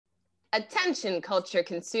Attention, culture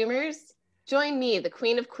consumers. Join me, the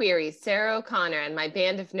Queen of Queries, Sarah O'Connor, and my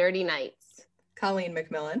band of nerdy knights. Colleen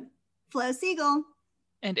McMillan. Flo Siegel.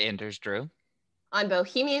 And Anders Drew. On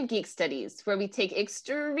Bohemian Geek Studies, where we take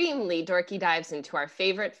extremely dorky dives into our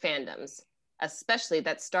favorite fandoms, especially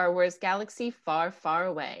that Star Wars galaxy far, far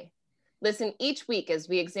away. Listen each week as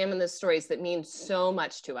we examine the stories that mean so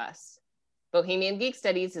much to us. Bohemian Geek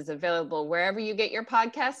Studies is available wherever you get your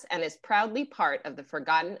podcasts and is proudly part of the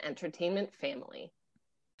Forgotten Entertainment family.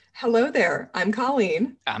 Hello there, I'm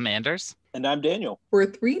Colleen. I'm Anders. And I'm Daniel. We're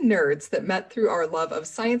three nerds that met through our love of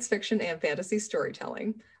science fiction and fantasy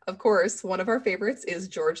storytelling. Of course, one of our favorites is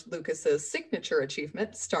George Lucas's signature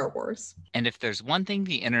achievement, Star Wars. And if there's one thing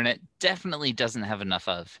the internet definitely doesn't have enough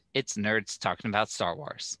of, it's nerds talking about Star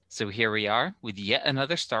Wars. So here we are with yet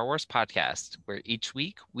another Star Wars podcast, where each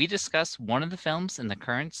week we discuss one of the films in the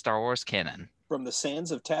current Star Wars canon. From the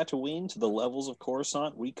sands of Tatooine to the levels of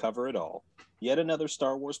Coruscant, we cover it all. Yet another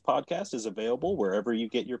Star Wars podcast is available wherever you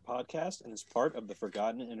get your podcast and is part of the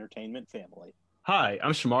Forgotten Entertainment family. Hi,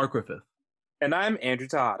 I'm Shamar Griffith. And I'm Andrew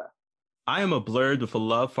Tejada. I am a blurred with a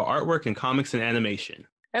love for artwork and comics and animation.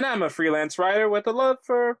 And I'm a freelance writer with a love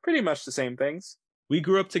for pretty much the same things. We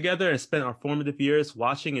grew up together and spent our formative years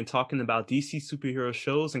watching and talking about DC superhero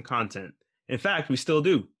shows and content. In fact, we still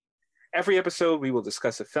do. Every episode, we will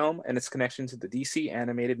discuss a film and its connection to the DC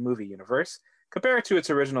animated movie universe, compare it to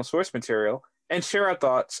its original source material, and share our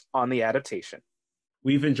thoughts on the adaptation.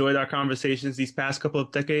 We've enjoyed our conversations these past couple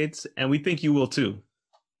of decades, and we think you will too.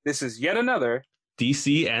 This is yet another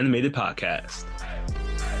DC Animated Podcast.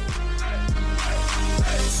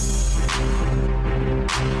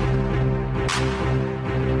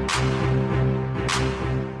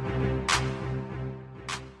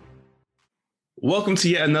 Welcome to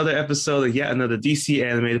yet another episode of yet another DC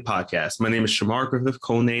Animated Podcast. My name is Shamar Griffith,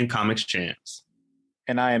 codename Comics Champs.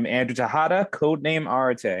 And I am Andrew Tejada, codename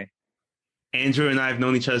Arate. Andrew and I have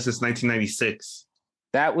known each other since 1996.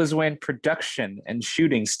 That was when production and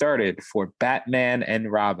shooting started for Batman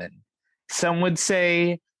and Robin. Some would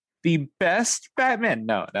say the best Batman.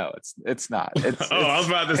 No, it's not. I was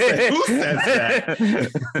about to say, who says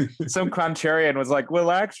that? Some contrarian was like,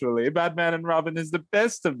 well, actually, Batman and Robin is the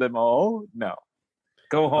best of them all. No.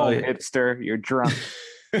 Go home, hipster. You're drunk.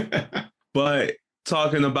 But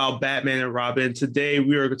talking about Batman and Robin, today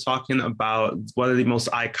we are talking about one of the most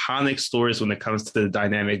iconic stories when it comes to the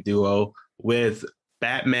dynamic duo with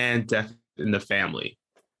Batman, Death in the Family.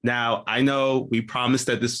 Now, I know we promised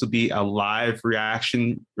that this would be a live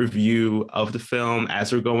reaction review of the film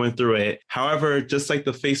as we're going through it. However, just like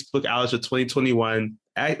the Facebook outage of 2021,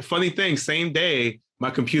 funny thing, same day, my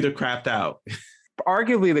computer crapped out.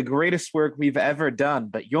 Arguably the greatest work we've ever done,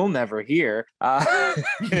 but you'll never hear. But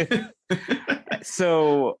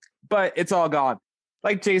it's all gone.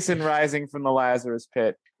 Like Jason rising from the Lazarus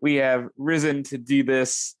pit, we have risen to do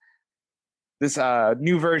this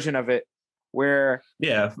new version of it where...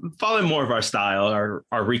 Yeah, following more of our style, our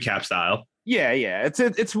recap style. Yeah,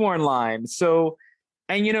 it's more in line. So,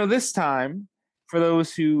 and this time, for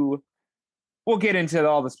those who... We'll get into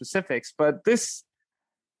all the specifics, but this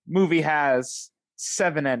movie has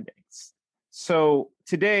 7 endings. So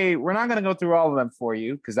today, we're not going to go through all of them for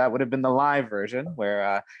you, because that would have been the live version,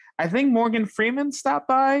 where I think Morgan Freeman stopped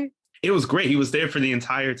by. It was great. He was there for the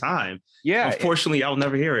entire time. Yeah. Unfortunately, I'll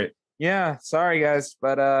never hear it. Yeah, sorry, guys.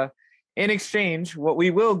 But in exchange, what we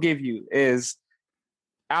will give you is,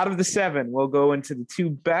 out of the 7, we'll go into the 2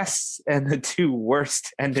 best and the 2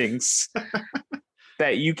 worst endings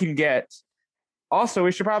that you can get. Also,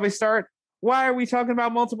 we should probably start, why are we talking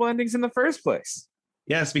about multiple endings in the first place?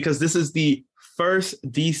 Yes, because this is the first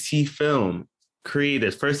DC film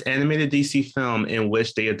created, first animated DC film in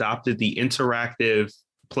which they adopted the interactive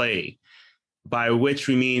play, by which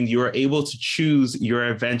we mean you are able to choose your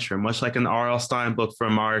adventure, much like an R.L. Stine book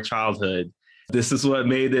from our childhood. This is what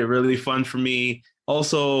made it really fun for me.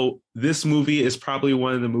 Also, this movie is probably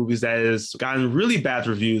one of the movies that has gotten really bad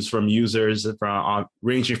reviews from users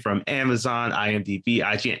ranging from Amazon, IMDb,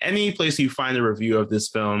 IGN, any place you find a review of this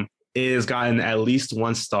film. It has gotten at least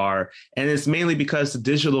 1 star, and it's mainly because the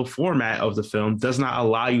digital format of the film does not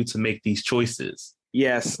allow you to make these choices.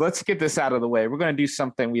 Yes, let's get this out of the way. We're going to do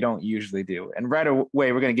something we don't usually do, and right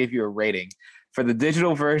away, we're going to give you a rating. For the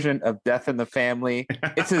digital version of Death in the Family,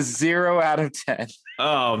 it's a 0 out of 10.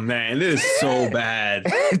 Oh, man, this is so bad.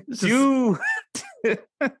 Do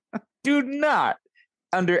not,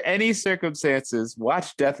 under any circumstances,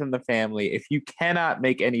 watch Death in the Family if you cannot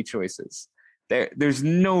make any choices. There's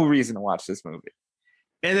no reason to watch this movie.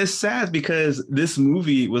 And it's sad because this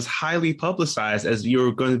movie was highly publicized as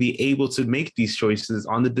you're going to be able to make these choices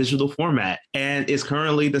on the digital format. And it's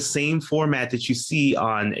currently the same format that you see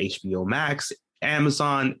on HBO Max,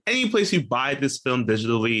 Amazon, any place you buy this film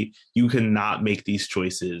digitally, you cannot make these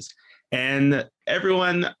choices. And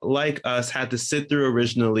everyone like us had to sit through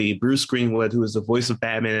originally Bruce Greenwood, who is the voice of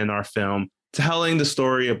Batman in our film, telling the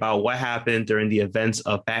story about what happened during the events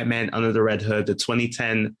of Batman Under the Red Hood, the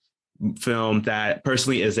 2010 film that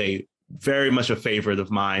personally is a very much a favorite of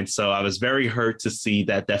mine. So I was very hurt to see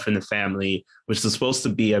that Death in the Family, which is supposed to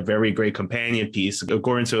be a very great companion piece,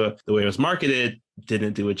 according to the way it was marketed,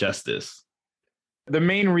 didn't do it justice. The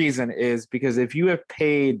main reason is because if you have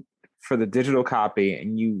paid for the digital copy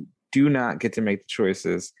and you do not get to make the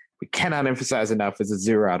choices, we cannot emphasize enough, it's a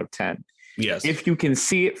 0 out of 10. Yes. If you can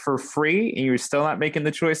see it for free and you're still not making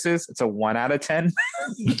the choices, it's a 1 out of 10.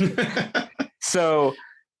 So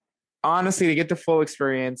honestly, to get the full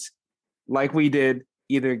experience, like we did,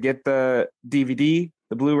 either get the DVD,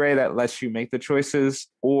 the Blu-ray that lets you make the choices,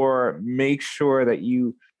 or make sure that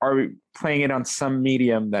you are playing it on some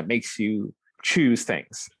medium that makes you choose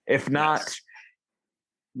things. If not, Yes.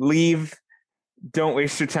 leave. Don't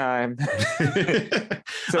waste your time.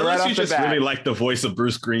 So Unless you just really like the voice of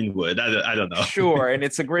Bruce Greenwood. I don't know. Sure, and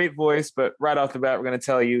it's a great voice, but right off the bat, we're going to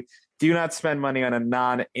tell you, do not spend money on a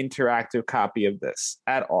non-interactive copy of this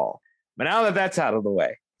at all. But now that that's out of the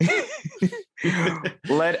way,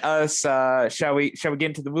 let us shall we get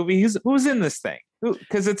into the movie? Who's in this thing?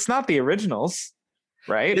 Because it's not the originals,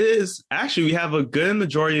 right? It is. Actually, we have a good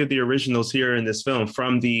majority of the originals here in this film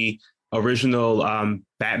from the original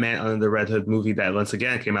Batman Under the Red Hood movie that once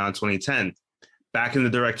again came out in 2010. Back in the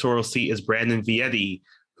directorial seat is Brandon Vietti,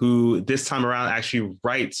 who this time around actually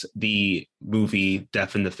writes the movie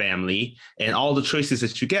Death in the Family and all the choices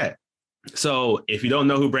that you get. So if you don't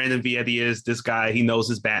know who Brandon Vietti is, this guy, he knows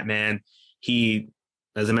his Batman. He,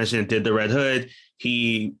 as I mentioned, did the Red Hood.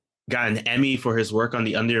 He got an Emmy for his work on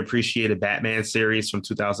the underappreciated Batman series from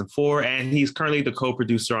 2004, and he's currently the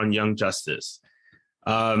co-producer on Young Justice.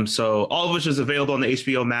 So all of which is available on the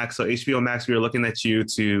HBO Max. So HBO Max, we are looking at you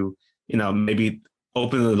to, maybe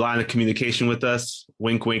open the line of communication with us.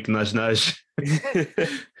 Wink, wink, nudge, nudge.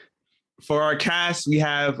 For our cast, we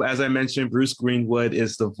have, as I mentioned, Bruce Greenwood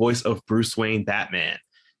is the voice of Bruce Wayne Batman.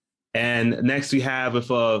 And next we have,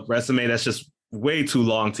 with a resume that's just way too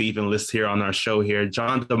long to even list here on our show here,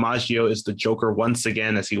 John DiMaggio is the Joker once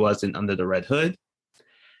again, as he was in Under the Red Hood.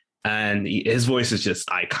 And his voice is just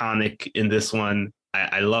iconic in this one.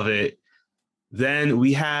 I love it. Then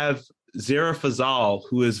we have Zara Fazal,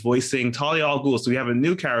 who is voicing Talia al Ghul. So we have a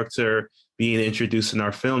new character being introduced in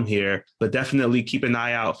our film here, but definitely keep an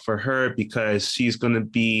eye out for her because she's going to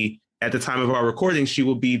be, at the time of our recording, she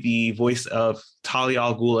will be the voice of Talia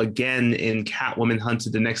al Ghul again in Catwoman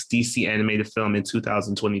Hunted, the next DC animated film in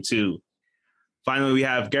 2022. Finally, we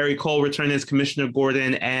have Gary Cole returning as Commissioner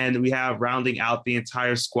Gordon, and we have rounding out the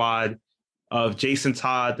entire squad of Jason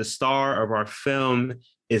Todd, the star of our film,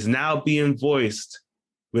 is now being voiced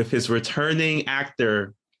with his returning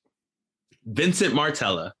actor, Vincent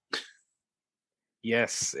Martella.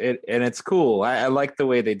 Yes, and it's cool. I like the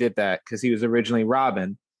way they did that because he was originally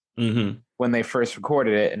Robin when they first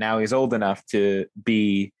recorded it, and now he's old enough to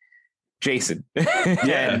be Jason.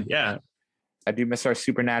 Yeah. I do miss our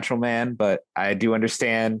supernatural man, but I do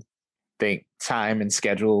understand. Think time and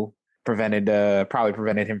schedule probably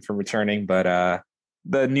prevented him from returning, but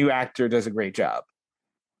the new actor does a great job.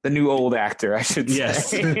 The new old actor, I should say.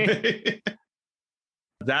 Yes.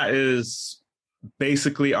 That is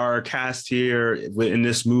basically our cast here in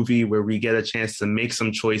this movie, where we get a chance to make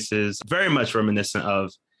some choices very much reminiscent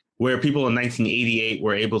of where people in 1988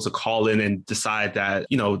 were able to call in and decide that,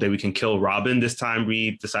 that we can kill Robin. This time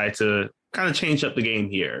we decided to kind of change up the game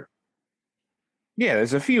here. Yeah,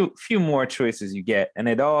 there's a few more choices you get, and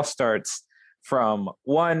it all starts from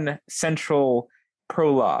one central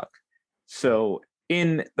prologue. So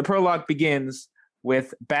the prologue begins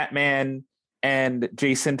with Batman and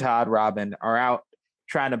Jason Todd Robin are out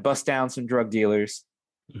trying to bust down some drug dealers.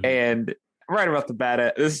 And right about the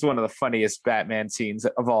bat, this is one of the funniest Batman scenes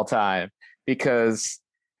of all time, because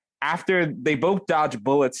after they both dodge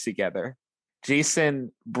bullets together,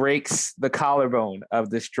 Jason breaks the collarbone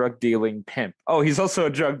of this drug dealing pimp. Oh, he's also a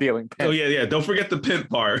drug dealing pimp. Oh yeah. Don't forget the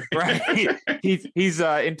pimp part. Right. He's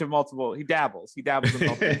into multiple. He dabbles in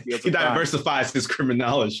multiple fields. He diversifies his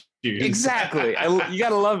criminology. Exactly. You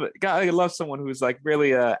gotta love it. Gotta love someone who's like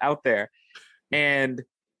really out there. And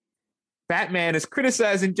Batman is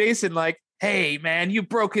criticizing Jason like, hey, man, you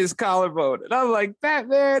broke his collarbone. And I'm like,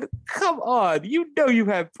 Batman, come on. You know you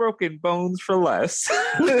have broken bones for less.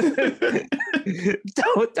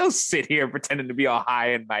 don't sit here pretending to be all high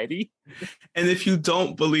and mighty. And if you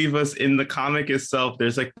don't believe us, in the comic itself,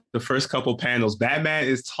 there's like the first couple panels, Batman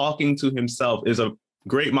is talking to himself. Is a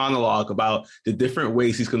great monologue about the different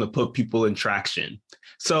ways he's going to put people in traction.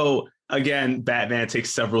 So again, Batman takes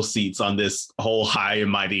several seats on this whole high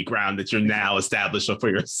and mighty ground that you're now established for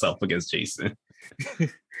yourself against Jason.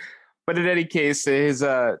 But in any case, his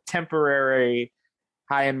temporary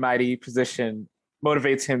high and mighty position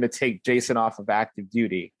motivates him to take Jason off of active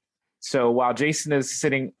duty. So while Jason is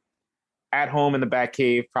sitting at home in the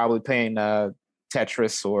Batcave, probably playing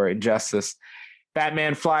Tetris or Injustice,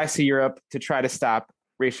 Batman flies to Europe to try to stop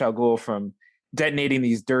Ra's al Ghul from detonating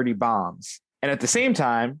these dirty bombs. And at the same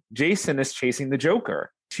time, Jason is chasing the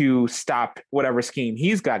Joker to stop whatever scheme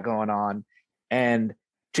he's got going on. And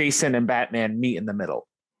Jason and Batman meet in the middle.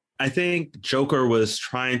 I think Joker was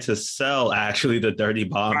trying to sell actually the dirty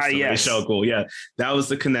bombs to yes. Ra's al Ghul. Yeah, that was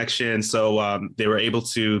the connection. So they were able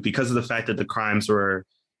to, because of the fact that the crimes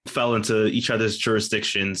fell into each other's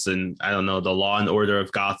jurisdictions and I don't know, the law and order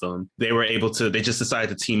of Gotham, they just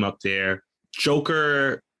decided to team up there.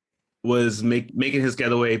 Joker was making his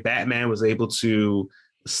getaway. Batman was able to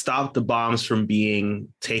stop the bombs from being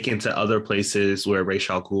taken to other places where Ra's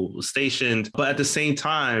al Ghul was stationed. But at the same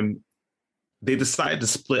time, they decided to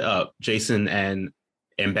split up, Jason and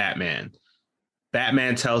Batman.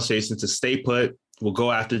 Batman tells Jason to stay put. We'll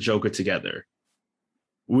go after Joker together.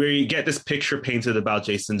 We get this picture painted about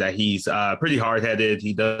Jason that he's pretty hard-headed.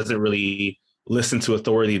 He doesn't really listen to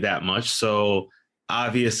authority that much. So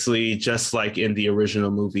obviously, just like in the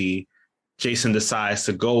original movie, Jason decides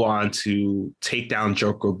to go on to take down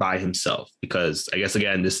Joker by himself because I guess,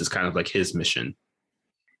 again, this is kind of like his mission.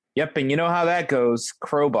 Yep, and you know how that goes,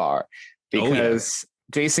 crowbar. Because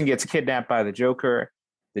Jason gets kidnapped by the Joker.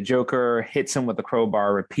 The Joker hits him with the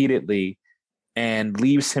crowbar repeatedly and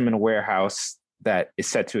leaves him in a warehouse that is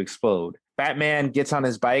set to explode. Batman gets on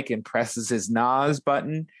his bike and presses his NOS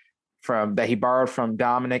button that he borrowed from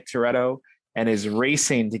Dominic Toretto and is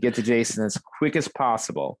racing to get to Jason as quick as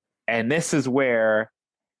possible. And this is where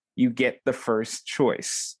you get the first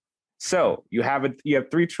choice. So you have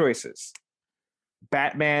three choices.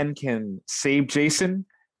 Batman can save Jason.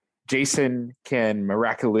 Jason can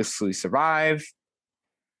miraculously survive,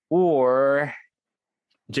 or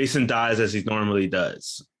Jason dies as he normally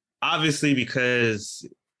does. Obviously, because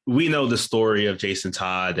we know the story of Jason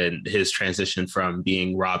Todd and his transition from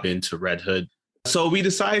being Robin to Red Hood. So we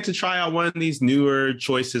decided to try out one of these newer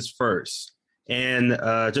choices first. And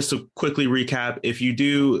just to quickly recap, if you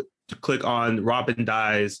do click on Robin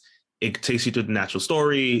Dies, it takes you to the natural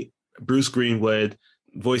story. Bruce Greenwood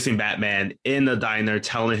voicing Batman in a diner,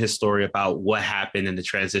 telling his story about what happened in the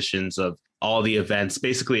transitions of all the events,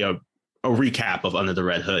 basically a recap of Under the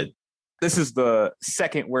Red Hood. This is the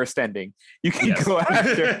second worst ending you can go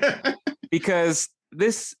after because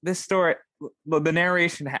this story, the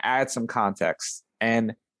narration adds some context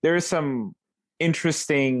and there's some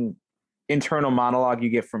interesting internal monologue you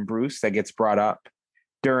get from Bruce that gets brought up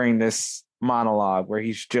during this monologue where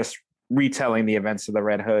he's just retelling the events of the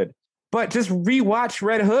Red Hood. But just rewatch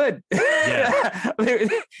Red Hood. Yeah. There's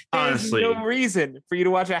honestly no reason for you to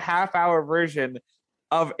watch a half-hour version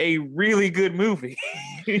of a really good movie.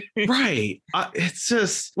 Right. It's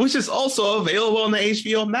just, which is also available on the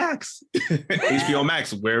HBO Max. HBO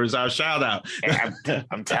Max, where is our shout out?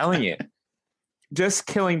 I'm telling you. Just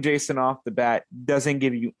killing Jason off the bat doesn't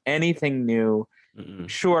give you anything new. Mm-mm.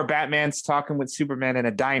 Sure, Batman's talking with Superman in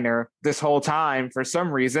a diner this whole time for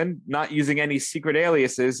some reason, not using any secret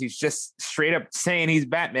aliases. He's just straight up saying he's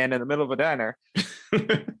Batman in the middle of a diner.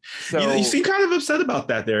 So you seem kind of upset about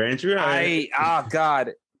that there, Andrew. Oh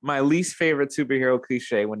God, my least favorite superhero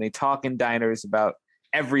cliche when they talk in diners about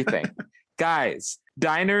everything. Guys,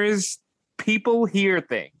 diners, people hear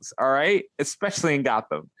things, all right? Especially in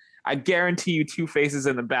Gotham. I guarantee you Two-Face's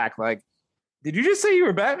in the back like, did you just say you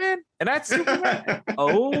were Batman? And that's Superman?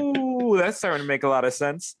 Oh, that's starting to make a lot of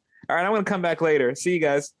sense. All right, I'm going to come back later. See you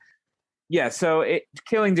guys. Yeah, so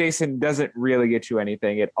killing Jason doesn't really get you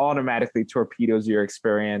anything. It automatically torpedoes your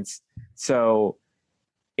experience. So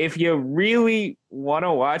if you really want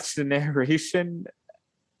to watch the narration,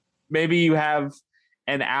 maybe you have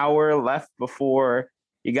an hour left before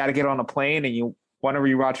you got to get on a plane and you want to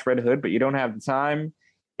rewatch Red Hood, but you don't have the time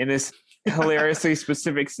in this hilariously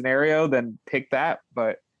specific scenario, then pick that.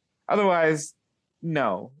 But otherwise,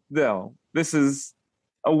 no. This is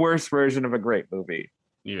a worse version of a great movie.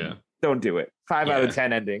 Yeah. Don't do it. 5 out of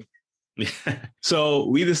 10 ending. So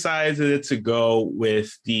we decided to go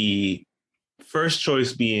with the First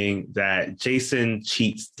choice being that Jason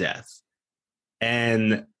cheats death.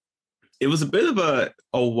 And it was a bit of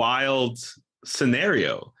a wild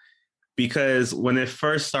scenario because when it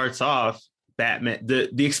first starts off, Batman,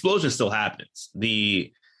 the explosion still happens.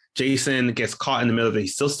 Jason gets caught in the middle of it.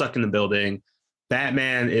 He's still stuck in the building.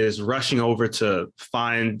 Batman is rushing over to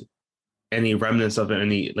find any remnants of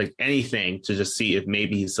anything to just see if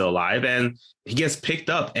maybe he's still alive. And he gets picked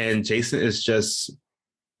up and Jason is just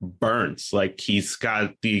burnt. Like he's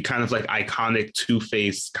got the kind of like iconic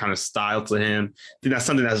Two-Face kind of style to him. I think that's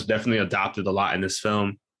something that's definitely adopted a lot in this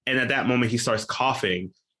film. And at that moment he starts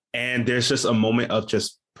coughing and there's just a moment of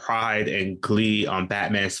just pride and glee on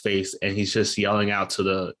Batman's face. And he's just yelling out to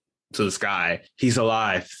the sky, he's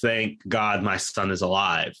alive. Thank God my son is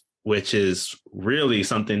alive, which is really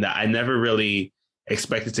something that I never really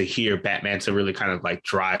expected to hear Batman to really kind of like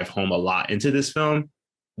drive home a lot into this film.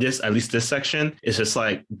 At least this section is just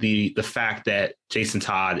like the fact that Jason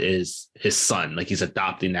Todd is his son, like he's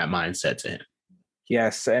adopting that mindset to him.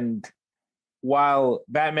 Yes, and while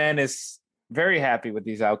Batman is very happy with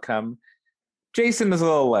these outcome, Jason is a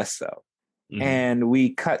little less so. Mm-hmm. And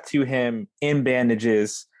we cut to him in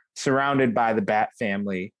bandages, surrounded by the Bat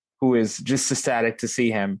family, who is just ecstatic to see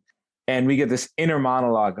him. And we get this inner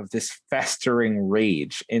monologue of this festering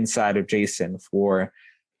rage inside of Jason, for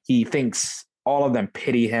he thinks all of them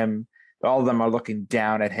pity him. All of them are looking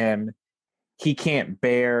down at him. He can't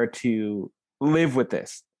bear to live with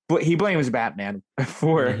this. But he blames Batman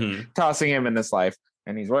for tossing him in this life.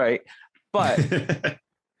 And he's right. But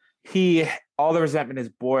all the resentment is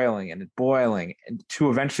boiling and to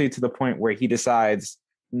eventually to the point where he decides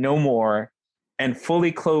no more, and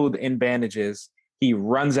fully clothed in bandages, he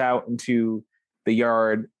runs out into the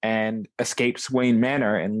yard and escapes Wayne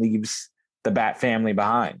Manor and leaves the Bat family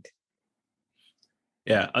behind.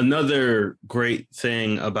 Yeah, another great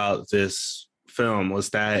thing about this film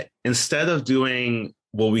was that instead of doing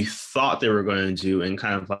what we thought they were going to do and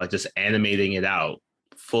kind of like just animating it out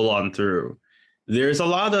full on through, there's a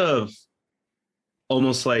lot of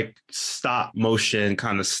almost like stop motion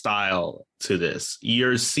kind of style to this.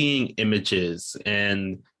 You're seeing images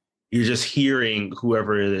and you're just hearing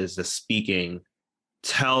whoever it is that's speaking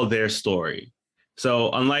tell their story.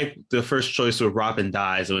 So unlike the first choice where Robin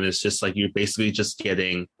dies, when it's just like you're basically just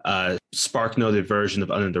getting a spark noted version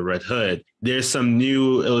of Under the Red Hood, there's some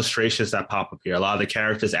new illustrations that pop up here. A lot of the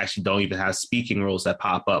characters actually don't even have speaking roles that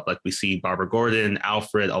pop up. Like we see Barbara Gordon,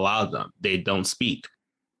 Alfred, a lot of them, they don't speak.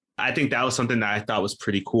 I think that was something that I thought was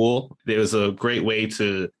pretty cool. It was a great way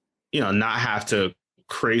to, not have to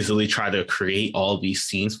crazily try to create all these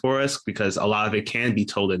scenes for us, because a lot of it can be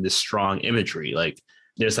told in this strong imagery. Like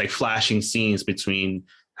there's like flashing scenes between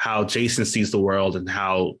how Jason sees the world and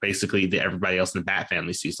how basically everybody else in the Bat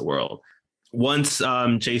family sees the world. Once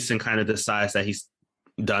Jason kind of decides that he's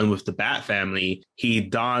done with the Bat family, he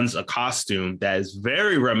dons a costume that is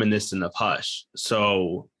very reminiscent of Hush.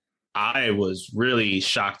 So I was really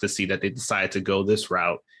shocked to see that they decided to go this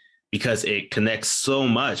route, because it connects so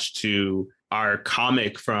much to our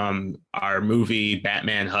comic from our movie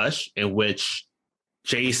Batman Hush, in which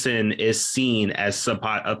Jason is seen as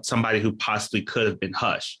somebody who possibly could have been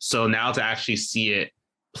Hush. So now to actually see it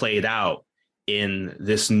played out in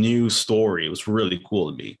this new story was really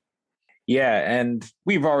cool to me. Yeah, and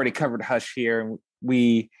we've already covered Hush here.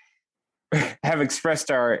 We have expressed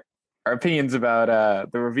our opinions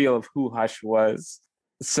about the reveal of who Hush was.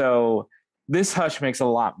 So this Hush makes a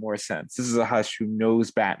lot more sense. This is a Hush who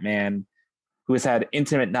knows Batman, who has had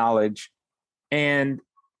intimate knowledge, and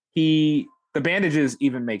the bandages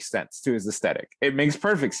even make sense to his aesthetic. It makes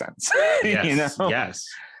perfect sense. Yes, yes.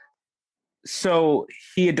 So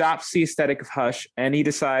he adopts the aesthetic of Hush, and he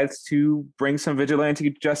decides to bring some vigilante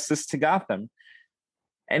justice to Gotham.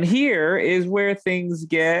 And here is where things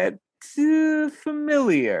get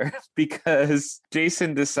familiar, because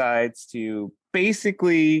Jason decides to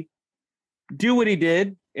basically do what he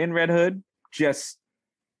did in Red Hood, just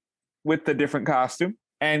with the different costume,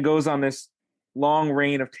 and goes on this long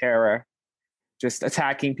reign of terror, just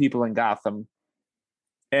attacking people in Gotham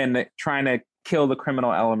and trying to kill the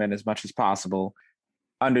criminal element as much as possible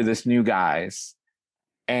under this new guise.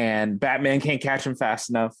 And Batman can't catch him fast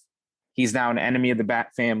enough. He's now an enemy of the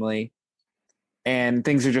Bat family, and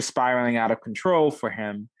things are just spiraling out of control for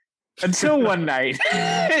him until one night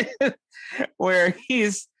where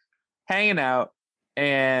he's hanging out,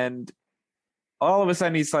 and all of a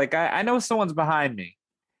sudden he's like, I know someone's behind me,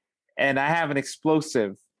 and I have an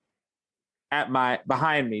explosive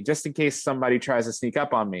behind me, just in case somebody tries to sneak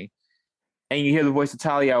up on me. And you hear the voice of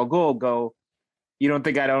Talia al Ghul go, "You don't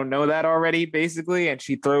think I don't know that already?" basically. And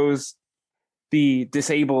she throws the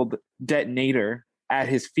disabled detonator at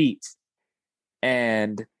his feet.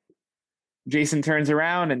 And Jason turns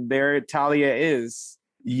around and there Talia is.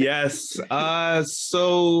 Yes.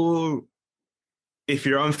 So if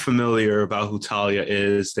you're unfamiliar about who Talia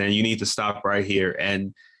is, then you need to stop right here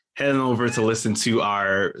and head on over to listen to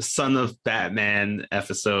our Son of Batman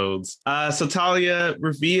episodes. So Talia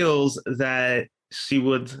reveals that she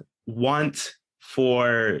would want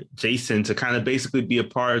for Jason to kind of basically be a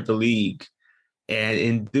part of the League. And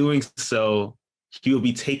in doing so, he will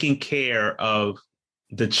be taking care of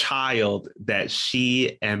the child that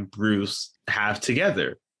she and Bruce have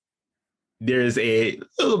together. There's a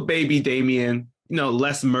little baby Damian,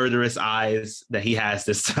 less murderous eyes that he has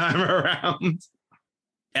this time around.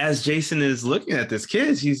 As Jason is looking at this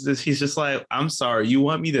kid, he's just like, I'm sorry, you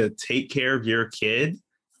want me to take care of your kid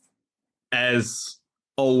as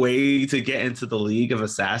a way to get into the League of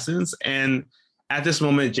Assassins? And at this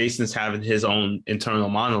moment, Jason's having his own internal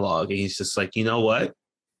monologue, and he's just like, you know what?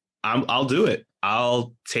 I'll do it.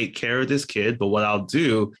 I'll take care of this kid, but what I'll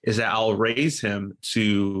do is that I'll raise him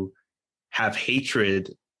to have hatred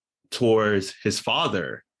towards his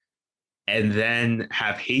father and then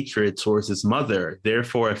have hatred towards his mother,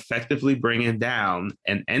 therefore effectively bringing down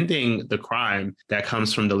and ending the crime that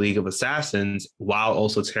comes from the League of Assassins while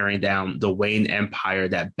also tearing down the Wayne Empire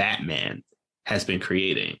that Batman has been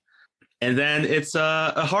creating. And then it's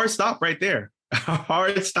a hard stop right there. A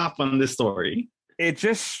hard stop on this story. It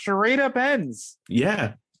just straight up ends.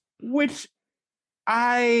 Yeah. Which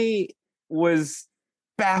I was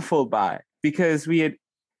baffled by, because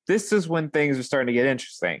this is when things are starting to get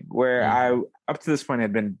interesting, where I, up to this point,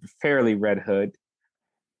 had been fairly Red Hood,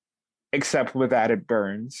 except with added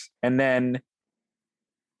burns. And then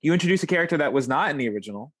you introduce a character that was not in the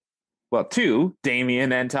original. Well, two,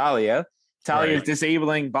 Damian and Talia. Talia is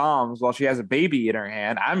disabling bombs while she has a baby in her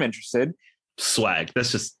hand. I'm interested. Swag.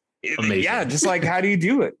 That's just amazing. Yeah, just like, how do you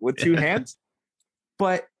do it with two hands?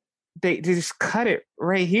 But they just cut it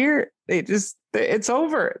right here. It's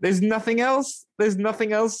over. There's nothing else. There's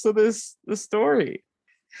nothing else to this story.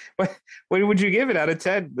 What would you give it out of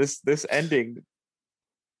 10? This ending?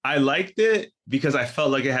 I liked it because I felt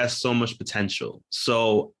like it has so much potential.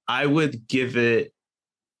 So I would give it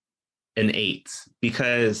an 8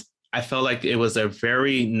 because I felt like it was a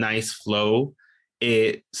very nice flow.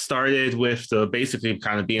 It started with the basically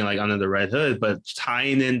kind of being like under the Red Hood, but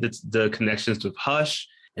tying in the connections with Hush,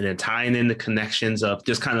 and then tying in the connections of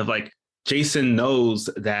just kind of like Jason knows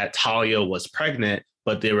that Talia was pregnant,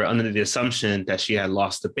 but they were under the assumption that she had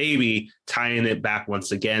lost the baby, tying it back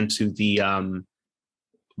once again to the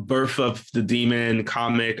Birth of the Demon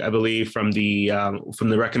comic, I believe, from the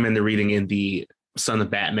recommended reading in the Son of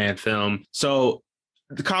Batman film. So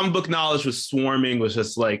the comic book knowledge was swarming, was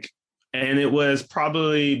just like, and it was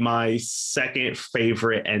probably my second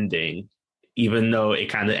favorite ending, even though it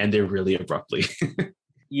kind of ended really abruptly.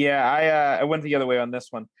 Yeah, I went the other way on this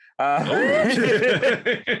one.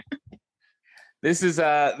 This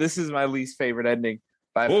is my least favorite ending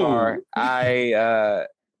by far. I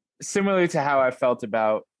similarly to how I felt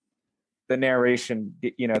about the narration,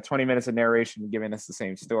 20 minutes of narration giving us the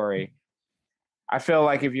same story. I feel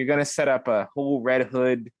like if you're gonna set up a whole Red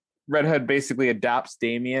Hood basically adopts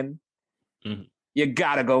Damian, you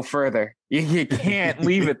gotta go further. You can't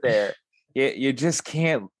leave it there. You just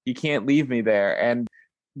can't. You can't leave me there. And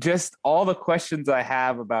just all the questions I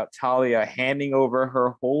have about Talia handing over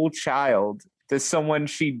her whole child to someone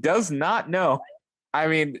she does not know. I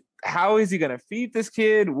mean, how is he going to feed this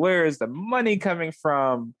kid? Where is the money coming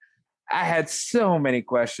from? I had so many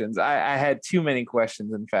questions. I had too many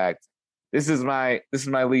questions, in fact. This is my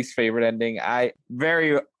least favorite ending.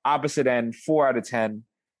 Very opposite end, 4 out of 10.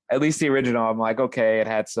 At least the original, I'm like, okay, it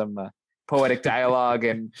had some poetic dialogue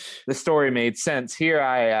and the story made sense. Here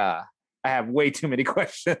I have way too many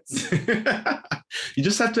questions. You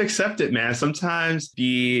just have to accept it, man. Sometimes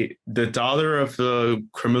the daughter of the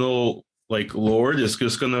criminal lord is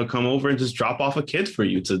just gonna come over and just drop off a kid for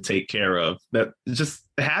you to take care of. That just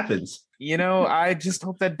happens. I just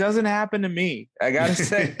hope that doesn't happen to me. I gotta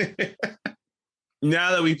say.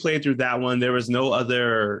 Now that we played through that one, there was no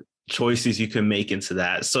other choices you can make into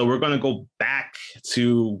that. So we're going to go back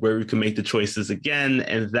to where we can make the choices again.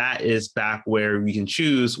 And that is back where we can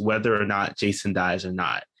choose whether or not Jason dies or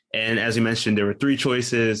not. And as you mentioned, there were 3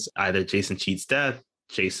 choices: either Jason cheats death,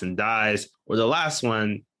 Jason dies, or the last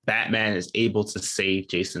one, Batman is able to save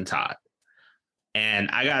Jason Todd. And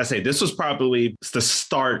I gotta say, this was probably the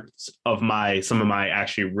start of some of my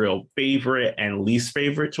actually real favorite and least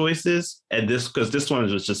favorite choices. And because this one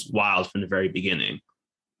was just wild from the very beginning.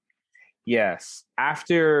 Yes.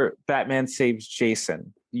 After Batman saves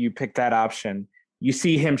Jason, you pick that option. You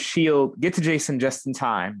see him get to Jason just in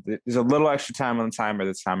time. There's a little extra time on the timer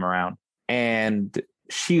this time around, and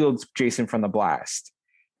shields Jason from the blast.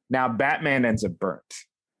 Now, Batman ends up burnt.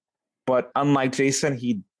 But unlike Jason,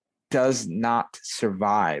 he does not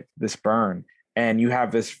survive this burn. And you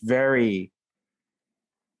have this very,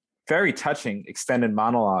 very touching extended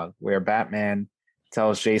monologue where Batman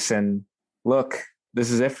tells Jason, look,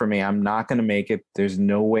 this is it for me. I'm not going to make it. There's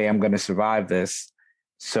no way I'm going to survive this.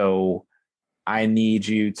 So I need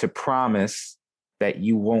you to promise that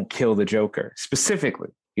you won't kill the Joker. Specifically,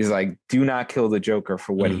 he's like, do not kill the Joker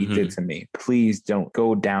for what he did to me. Please don't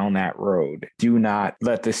go down that road. Do not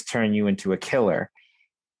let this turn you into a killer.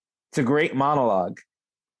 It's a great monologue.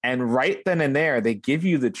 And right then and there, they give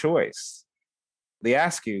you the choice. They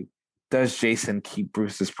ask you, does Jason keep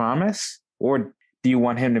Bruce's promise? Or do you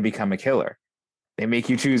want him to become a killer? They make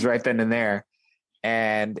you choose right then and there.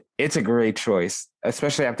 And it's a great choice,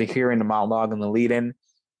 especially after hearing the monologue and the lead-in.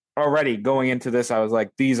 Already going into this, I was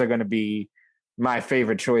like, these are going to be my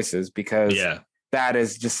favorite choices because that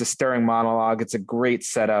is just a stirring monologue. It's a great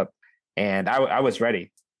setup. And I was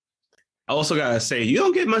ready. I also got to say, you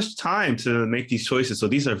don't get much time to make these choices. So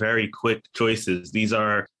these are very quick choices. These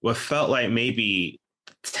are what felt like maybe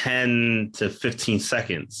 10 to 15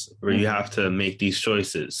 seconds where you have to make these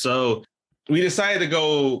choices. So we decided to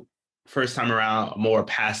go first time around a more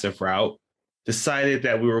passive route. Decided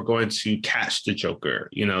that we were going to catch the Joker.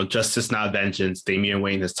 You know, justice, not vengeance. Damian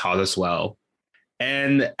Wayne has taught us well.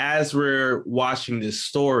 And as we're watching this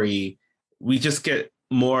story, we just get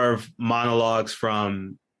more of monologues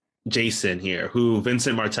from Jason here, who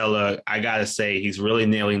Vincent Martella, I gotta say, he's really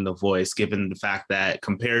nailing the voice, given the fact that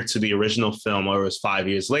compared to the original film, where it was 5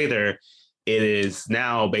 years later, it is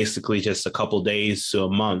now basically just a couple days to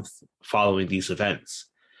a month following these events.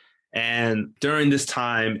 And during this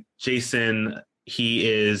time, Jason, he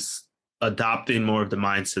is adopting more of the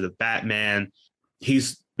mindset of Batman.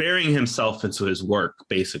 He's burying himself into his work,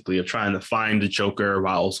 basically, of trying to find the Joker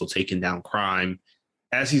while also taking down crime.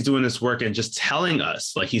 As he's doing this work and just telling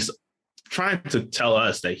us, like he's trying to tell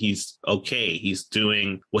us that he's okay, he's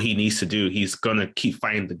doing what he needs to do, he's going to keep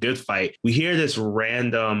fighting the good fight. We hear this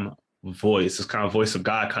random voice, this kind of voice of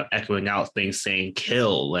God kind of echoing out things saying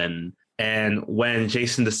kill. And when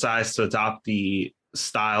Jason decides to adopt the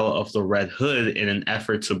style of the Red Hood in an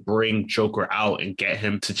effort to bring Joker out and get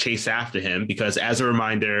him to chase after him, because as a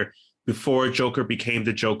reminder, before Joker became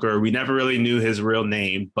the Joker, we never really knew his real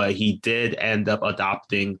name, but he did end up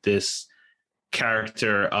adopting this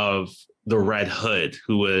character of the Red Hood,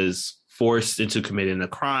 who was forced into committing a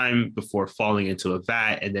crime before falling into a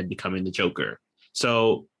vat and then becoming the Joker.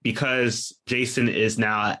 So because Jason is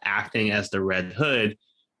now acting as the Red Hood,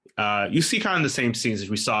 you see kind of the same scenes as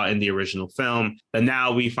we saw in the original film, but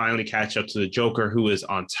now we finally catch up to the Joker, who is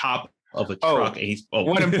on top of a truck. And he's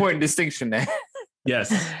one important distinction there.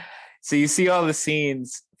 Yes. So you see all the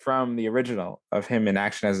scenes from the original of him in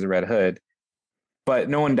action as the Red Hood, but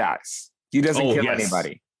no one dies. He doesn't kill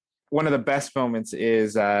anybody. One of the best moments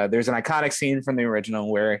is there's an iconic scene from the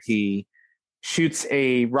original where he shoots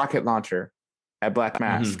a rocket launcher at Black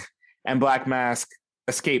Mask, and Black Mask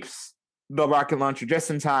escapes the rocket launcher just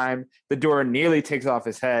in time. The door nearly takes off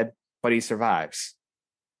his head, but he survives.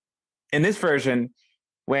 In this version,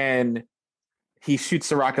 when he shoots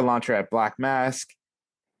the rocket launcher at Black Mask,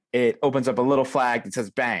 it opens up a little flag that says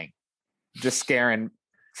bang, just scaring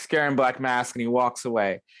Black Mask, and he walks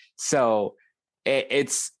away. So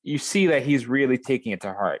it's you see that he's really taking it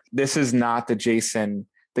to heart. This is not the Jason,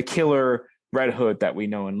 the killer Red Hood that we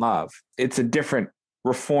know and love. It's a different,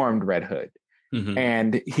 reformed Red Hood.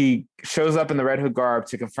 And he shows up in the Red Hood garb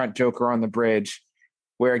to confront Joker on the bridge,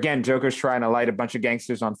 where again, Joker's trying to light a bunch of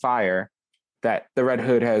gangsters on fire that the Red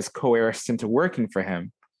Hood has coerced into working for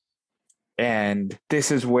him. And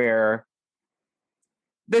this is where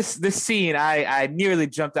this scene, I nearly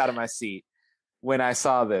jumped out of my seat when I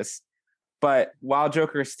saw this. But while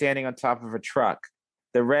Joker is standing on top of a truck,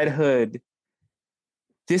 the Red Hood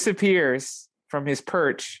disappears from his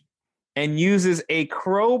perch and uses a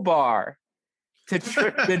crowbar to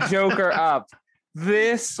trip the Joker up.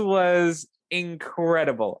 This was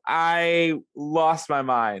incredible. I lost my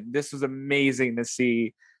mind. This was amazing to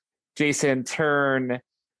see Jason turn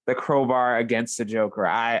the crowbar against the Joker.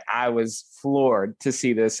 I was floored to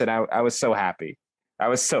see this, and I was so happy. I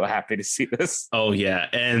was so happy to see this. Oh, yeah.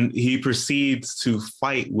 And he proceeds to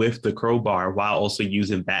fight with the crowbar while also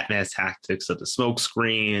using Batman's tactics of the smoke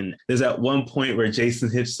screen. There's at one point where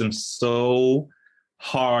Jason hits him so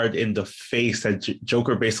hard in the face that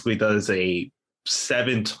Joker basically does a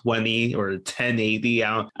 720 or 1080.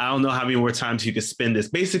 I don't know how many more times you could spin this.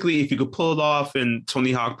 Basically, if you could pull it off in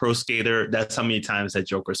Tony Hawk Pro Skater, that's how many times that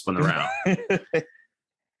Joker spun around.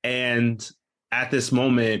 And at this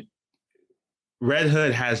moment, Red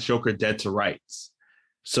Hood has Joker dead to rights.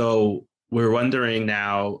 So we're wondering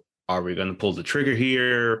now, are we going to pull the trigger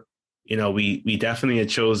here? You know, we definitely had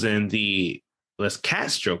chosen the let's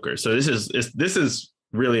catch Joker. So this is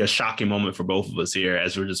really a shocking moment for both of us here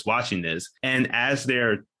as we're just watching this. And as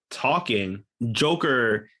they're talking,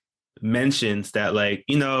 Joker mentions that, like,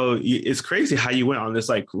 you know, it's crazy how you went on this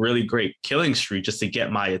like really great killing streak just to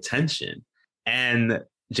get my attention. And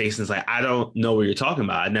Jason's like, I don't know what you're talking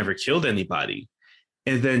about. I never killed anybody.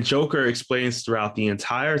 And then Joker explains throughout the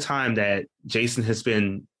entire time that Jason has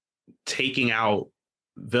been taking out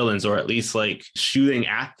villains, or at least like shooting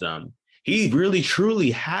at them. He really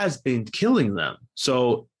truly has been killing them.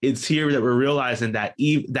 So it's here that we're realizing that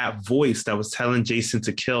that voice that was telling Jason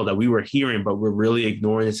to kill, that we were hearing, but we're really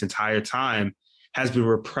ignoring this entire time, has been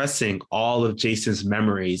repressing all of Jason's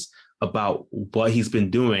memories about what he's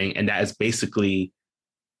been doing. And that is basically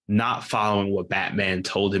not following what Batman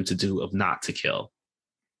told him to do, of not to kill.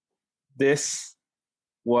 This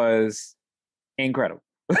was incredible.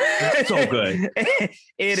 So good.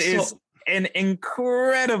 It is an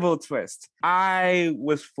incredible twist. I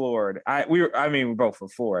was floored. We both were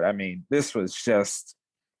floored. I mean, this was just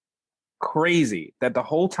crazy that the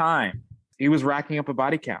whole time he was racking up a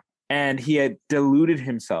body count, and he had deluded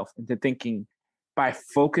himself into thinking by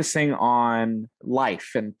focusing on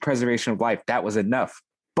life and preservation of life, that was enough.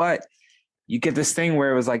 But you get this thing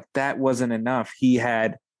where it was like, that wasn't enough. He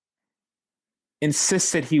had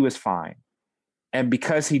insisted he was fine. And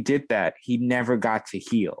because he did that, he never got to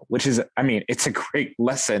heal, which is, I mean, it's a great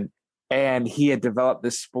lesson. And he had developed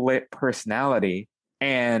this split personality.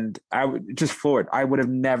 And I was just floored. I would have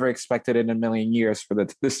never expected in a million years for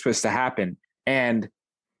this twist to happen. And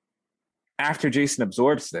after Jason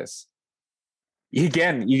absorbs this, you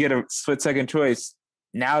get a split-second choice.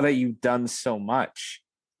 Now that you've done so much,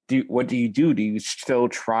 what do you do? Do you still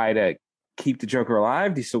try to keep the Joker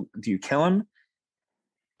alive? Do you kill him?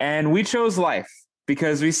 And we chose life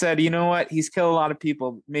because we said, you know what? He's killed a lot of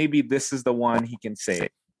people. Maybe this is the one he can save.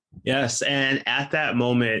 Yes. And at that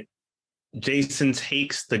moment, Jason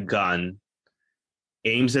takes the gun,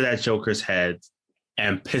 aims it at Joker's head,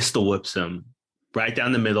 and pistol whips him right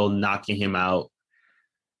down the middle, knocking him out.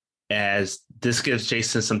 As this gives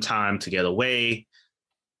Jason some time to get away,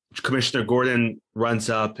 Commissioner Gordon runs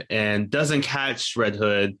up and doesn't catch Red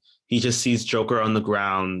Hood. He just sees Joker on the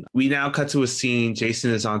ground. We now cut to a scene.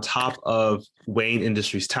 Jason is on top of Wayne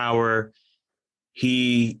Industries Tower.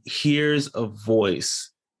 He hears a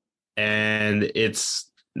voice, and it's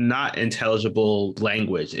not intelligible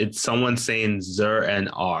language. It's someone saying Zur and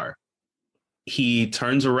R. He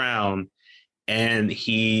turns around and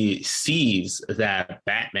he sees that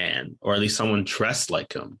Batman, or at least someone dressed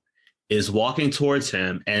like him, is walking towards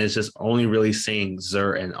him and is just only really saying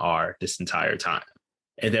Zur and R this entire time.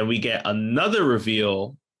 And then we get another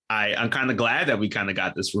reveal. I'm kind of glad that we kind of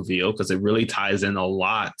got this reveal because it really ties in a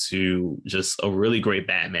lot to just a really great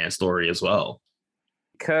Batman story as well.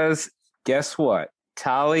 Because guess what?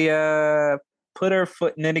 Talia put her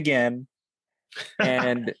foot in it again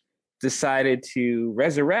and decided to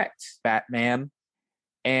resurrect Batman.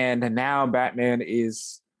 And now Batman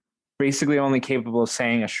is basically only capable of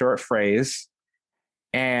saying a short phrase.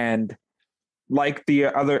 And like the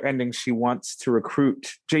other ending, she wants to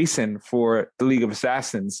recruit Jason for the League of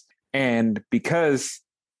Assassins. And because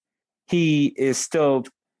he is still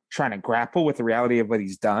trying to grapple with the reality of what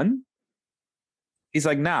he's done, he's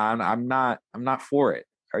like, nah, I'm not for it.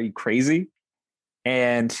 Are you crazy?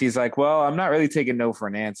 And she's like, well, I'm not really taking no for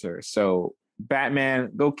an answer. So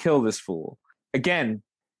Batman, go kill this fool. Again,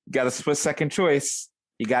 you got a split-second choice.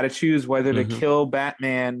 You got to choose whether to kill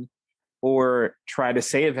Batman or try to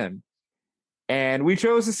save him. And we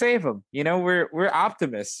chose to save him. You know, we're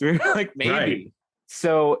optimists. We're like, maybe. Right.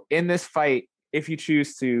 So in this fight, if you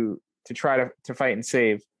choose to try to fight and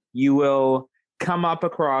save, you will come up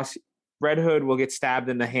across, Red Hood will get stabbed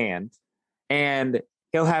in the hand, and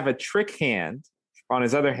he'll have a trick hand on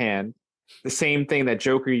his other hand, the same thing that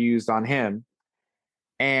Joker used on him.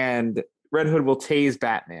 And Red Hood will tase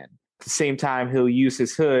Batman. At the same time, he'll use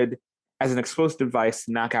his hood as an explosive device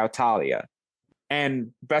to knock out Talia.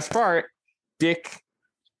 And best part, Dick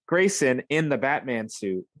Grayson in the Batman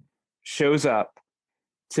suit shows up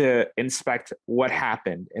to inspect what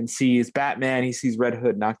happened and sees Batman. He sees Red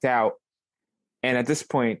Hood knocked out. And at this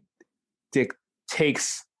point, Dick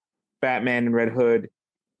takes Batman and Red Hood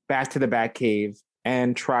back to the Batcave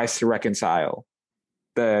and tries to reconcile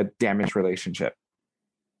the damaged relationship.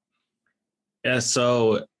 Yeah,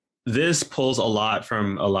 so this pulls a lot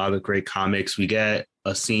from a lot of great comics. We get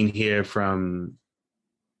a scene here from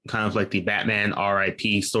kind of like the Batman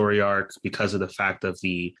RIP story arc because of the fact of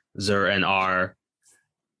the Zur-En-Arrh.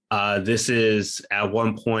 This is at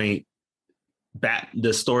one point,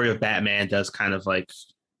 the story of Batman does kind of like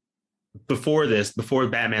before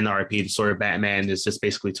Batman RIP, the story of Batman is just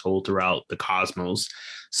basically told throughout the cosmos.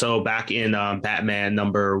 So back in Batman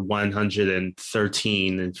number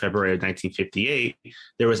 113 in February of 1958,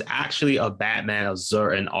 there was actually a Batman of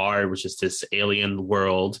Zur-En-Arrh, which is this alien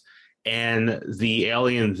world. And the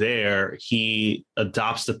alien there, he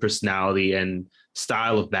adopts the personality and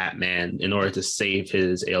style of Batman in order to save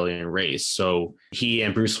his alien race. So he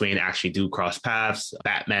and Bruce Wayne actually do cross paths.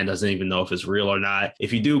 Batman doesn't even know if it's real or not.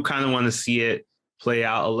 If you do kind of want to see it play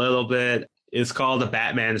out a little bit, it's called the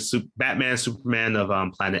Batman Superman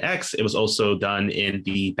of Planet X. It was also done in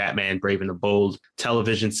the Batman Brave and the Bold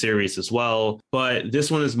television series as well. But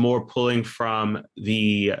this one is more pulling from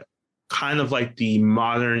the kind of like the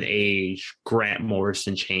modern age Grant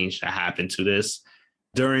Morrison change that happened to this.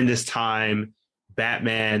 During this time,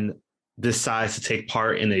 Batman decides to take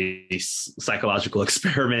part in a psychological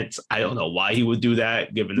experiment. I don't know why he would do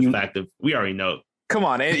that, given the fact that we already know. Come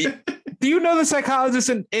on. Do you know the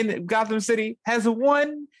psychologist in Gotham City has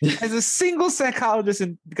a single psychologist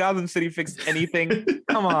in Gotham City fixed anything?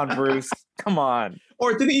 Come on, Bruce. Come on.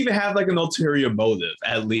 Or didn't even have like an ulterior motive,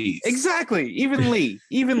 at least. Exactly. Even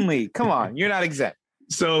Lee. Come on. You're not exempt.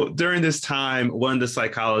 So during this time, one of the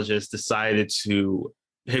psychologists decided to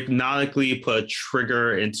hypnotically put a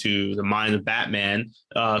trigger into the mind of Batman,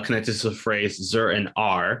 connected to the phrase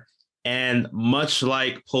Zur-En-Arrh. And much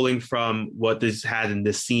like pulling from what this had in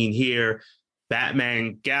this scene here,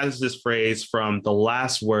 Batman gathers this phrase from the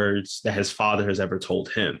last words that his father has ever told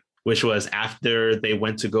him, which was after they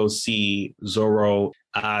went to go see Zorro.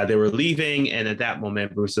 They were leaving. And at that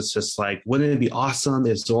moment, Bruce is just like, wouldn't it be awesome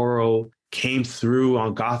if Zorro came through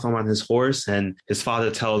on Gotham on his horse? And his father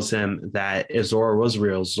tells him that if Zorro was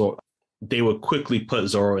real, they would quickly put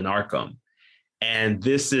Zorro in Arkham. And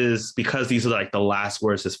this is because these are like the last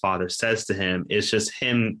words his father says to him. It's just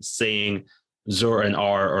him saying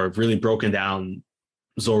Zur-En-Arrh, or really broken down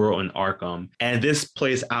Zorro in Arkham. And this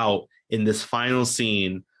plays out in this final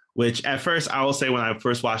scene, which at first I will say when I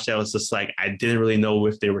first watched it, I was just like, I didn't really know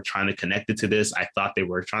if they were trying to connect it to this. I thought they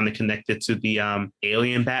were trying to connect it to the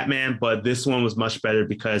alien Batman, but this one was much better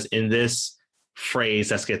because in this phrase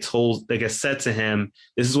that gets said to him,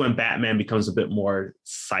 this is when Batman becomes a bit more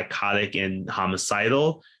psychotic and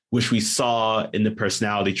homicidal, which we saw in the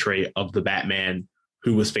personality trait of the Batman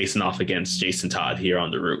who was facing off against Jason Todd here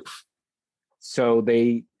on the roof. So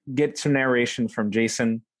they get some narration from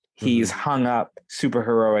Jason. He's hung up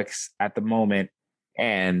superheroics at the moment,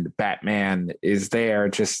 and Batman is there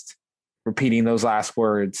just repeating those last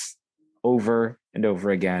words over and over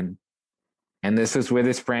again. And this is where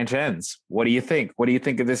this branch ends. What do you think? What do you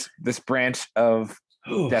think of this branch of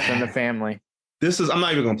Death in the Family? I'm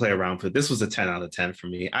not even going to play around with it. This was a 10 out of 10 for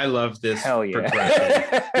me. I love this. Hell yeah.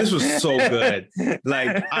 Progression. This was so good.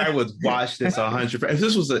 Like, I would watch this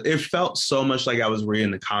 100%. It felt so much like I was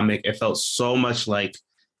reading the comic. It felt so much like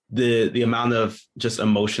the amount of just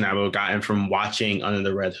emotion I would have gotten from watching Under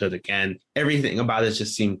the Red Hood again. Everything about it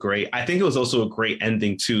just seemed great. I think it was also a great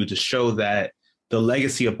ending, too, to show that the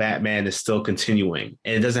legacy of Batman is still continuing,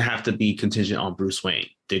 and it doesn't have to be contingent on Bruce Wayne.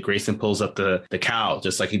 Dick Grayson pulls up the cowl,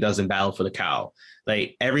 just like he does in Battle for the Cowl.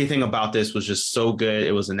 Like, everything about this was just so good.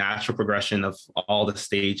 It was a natural progression of all the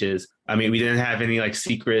stages. I mean, we didn't have any like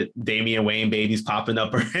secret Damian Wayne babies popping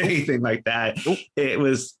up or anything like that. It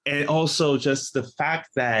was, and also just the fact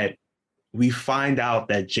that we find out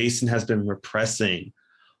that Jason has been repressing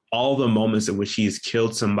all the moments in which he's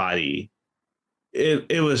killed somebody.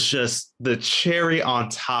 It was just the cherry on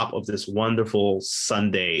top of this wonderful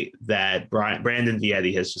sundae that Brandon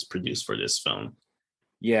Vietti has just produced for this film.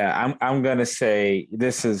 Yeah, I'm gonna say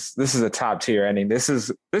this is a top tier ending. This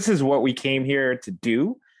is what we came here to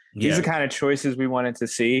do. These are the kind of choices we wanted to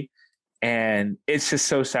see, and it's just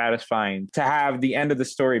so satisfying to have the end of the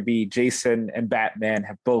story be Jason and Batman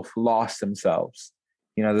have both lost themselves.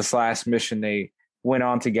 You know, this last mission they went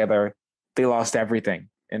on together, they lost everything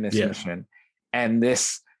in this mission. And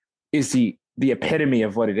this is the epitome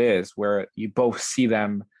of what it is, where you both see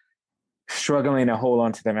them struggling to hold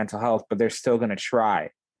on to their mental health, but they're still going to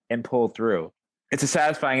try and pull through. It's a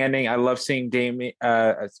satisfying ending. I love seeing Damian's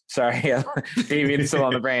still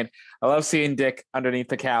on the brain. I love seeing Dick underneath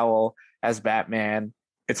the cowl as Batman.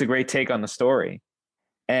 It's a great take on the story.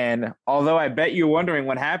 And although I bet you're wondering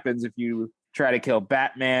what happens if you try to kill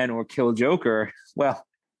Batman or kill Joker, well,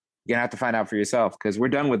 you're going to have to find out for yourself, because we're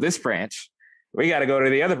done with this branch. we got to go to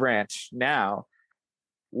the other branch now,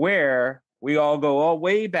 where we all go all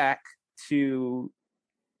way back to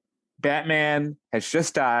Batman has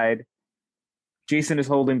just died. Jason is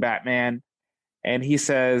holding Batman, and he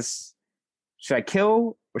says, should I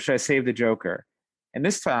kill or should I save the Joker? And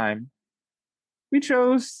this time, we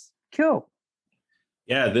chose kill.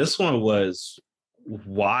 Yeah, this one was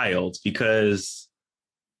wild because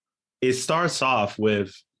it starts off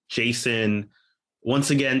with Jason once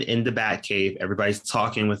again in the Batcave. Everybody's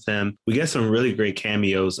talking with him. We get some really great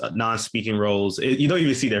cameos, non-speaking roles. You don't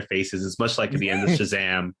even see their faces. It's much like at the end of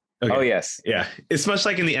Shazam. Okay. Oh, yes. Yeah. It's much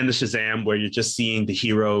like in the end of Shazam where you're just seeing the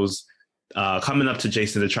heroes coming up to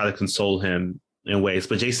Jason to try to console him in ways,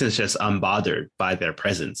 but Jason is just unbothered by their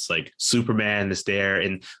presence. Like Superman is there,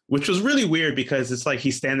 and which was really weird because it's like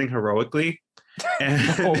he's standing heroically. And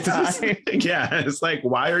yeah, it's like,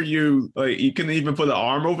 why are you like, you couldn't even put an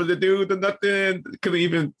arm over the dude or nothing, couldn't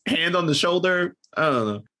even hand on the shoulder. I don't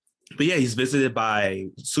know. But yeah, he's visited by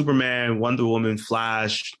Superman, Wonder Woman,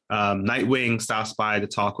 Flash, Nightwing stops by to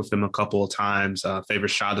talk with him a couple of times. Favorite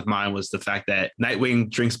shot of mine was the fact that Nightwing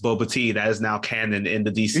drinks boba tea. That is now canon in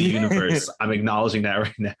the DC universe. I'm acknowledging that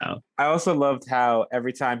right now. I also loved how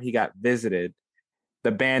every time he got visited,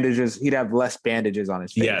 the bandages, he'd have less bandages on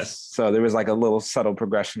his face. Yes. So there was like a little subtle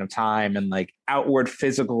progression of time and like outward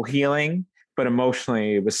physical healing, but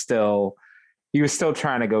emotionally he was still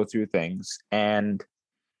trying to go through things. And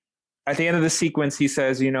at the end of the sequence, he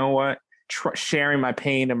says, you know what? Sharing my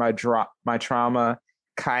pain and my trauma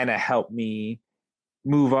kind of helped me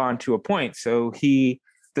move on to a point. So he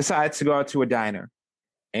decides to go out to a diner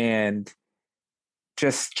and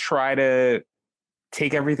just try to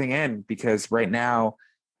take everything in, because right now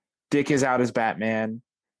Dick is out as Batman.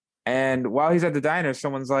 And while he's at the diner,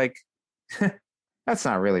 someone's like, that's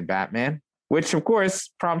not really Batman, which of course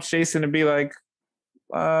prompts Jason to be like,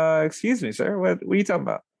 excuse me, sir, what are you talking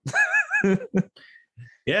about?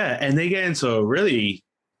 Yeah, and they get into a really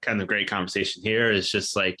kind of great conversation here. It's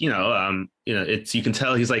just like, it's, you can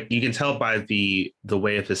tell he's like, you can tell by the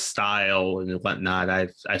way of his style and whatnot.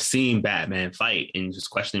 I've seen Batman fight, and just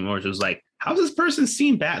questioning more. It was like, how's this person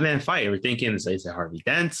seen Batman fight? We're thinking, is it Harvey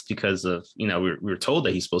Dent because of, we were told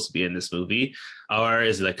that he's supposed to be in this movie, or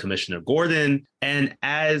is it like Commissioner Gordon? And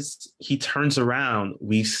as he turns around,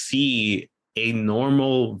 we see a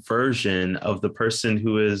normal version of the person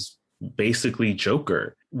who is basically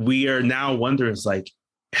Joker. We are now wondering, like,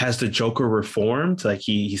 has the Joker reformed? Like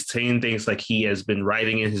he's saying things like he has been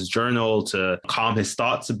writing in his journal to calm his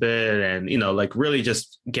thoughts a bit, and like really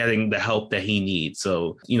just getting the help that he needs.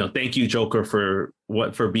 So thank you, Joker, for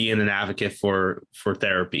being an advocate for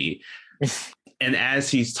therapy. And as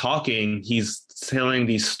he's talking, he's telling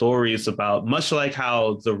these stories about, much like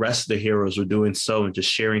how the rest of the heroes were doing so and just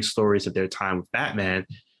sharing stories of their time with Batman,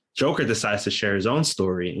 Joker decides to share his own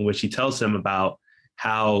story, in which he tells him about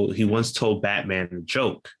how he once told Batman a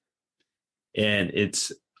joke. And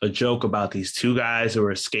it's a joke about these two guys who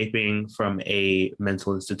are escaping from a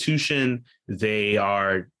mental institution. They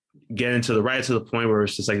are getting to the point where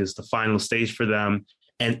it's just like it's the final stage for them.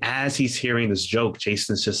 And as he's hearing this joke,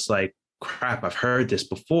 Jason's just like, crap, I've heard this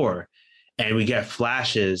before. And we get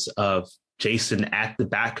flashes of Jason at the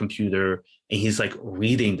Bat computer, and he's like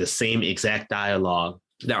reading the same exact dialogue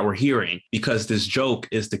that we're hearing, because this joke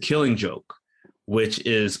is the Killing Joke, which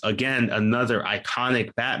is, again, another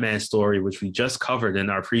iconic Batman story, which we just covered in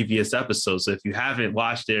our previous episode. So if you haven't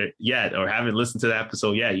watched it yet or haven't listened to the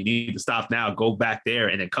episode yet, you need to stop now, go back there,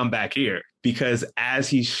 and then come back here. Because as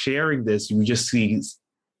he's sharing this, you just see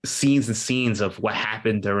scenes and scenes of what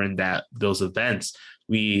happened during those events.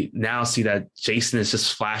 We now see that Jason is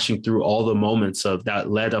just flashing through all the moments of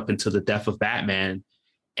that led up into the death of Batman.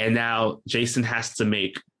 And now Jason has to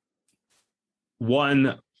make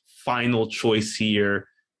one final choice here.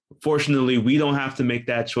 Fortunately, we don't have to make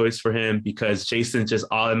that choice for him, because Jason just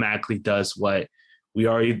automatically does what we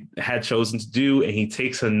already had chosen to do. And he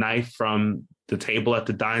takes a knife from the table at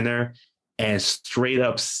the diner and straight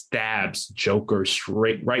up stabs Joker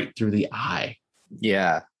right through the eye.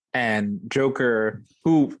 Yeah. And Joker,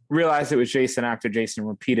 who realized it was Jason after Jason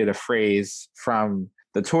repeated a phrase from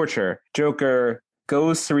the torture, Joker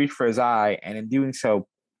goes to reach for his eye, and in doing so,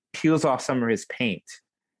 peels off some of his paint.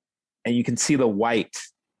 And you can see the white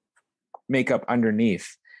makeup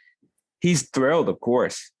underneath. He's thrilled, of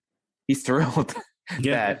course. He's thrilled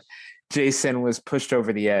that Jason was pushed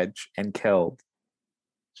over the edge and killed.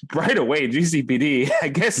 Right away, GCPD, I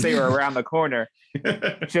guess they were around the corner,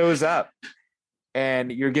 shows up.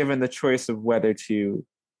 And you're given the choice of whether to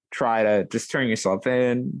try to just turn yourself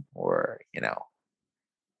in or,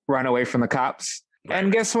 run away from the cops. Right.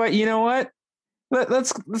 And guess what? You know what?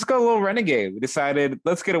 let's go a little renegade. We decided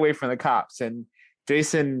let's get away from the cops, and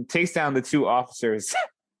Jason takes down the two officers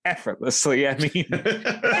effortlessly. I mean,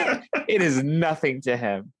 it is nothing to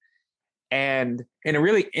him. And in a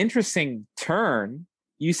really interesting turn,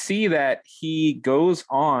 you see that he goes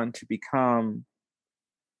on to become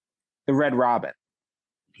the Red Robin.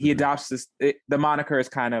 He adopts this. The moniker is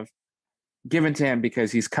kind of given to him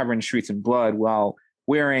because he's covering streets in blood while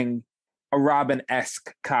wearing a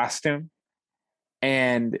Robin-esque costume.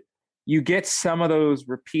 And you get some of those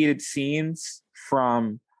repeated scenes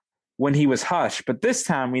from when he was Hush, but this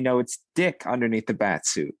time we know it's Dick underneath the bat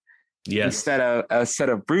suit. Yes. Instead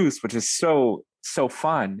of Bruce, which is so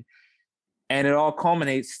fun. And it all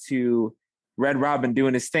culminates to Red Robin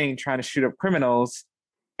doing his thing, trying to shoot up criminals,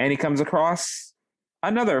 and he comes across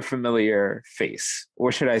another familiar face,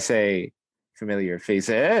 or should I say familiar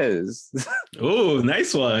faces. Oh,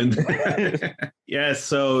 nice one. Yeah,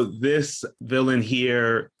 so this villain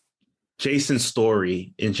here, Jason's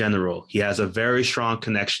story in general, he has a very strong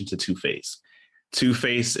connection to Two-Face.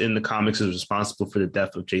 Two-Face in the comics is responsible for the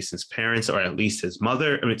death of Jason's parents, or at least his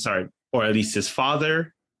or at least his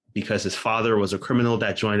father, because his father was a criminal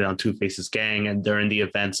that joined on Two-Face's gang. And during the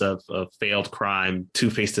events of a failed crime,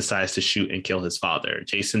 Two-Face decides to shoot and kill his father.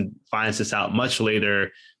 Jason finds this out much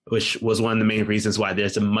later, which was one of the main reasons why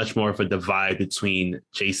there's a much more of a divide between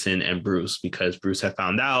Jason and Bruce, because Bruce had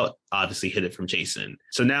found out, obviously hid it from Jason.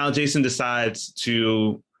 So now Jason decides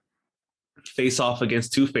to face off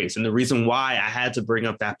against Two-Face. And the reason why I had to bring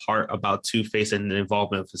up that part about Two-Face and the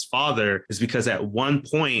involvement of his father is because at one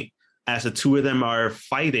point, as the two of them are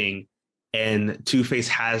fighting and Two-Face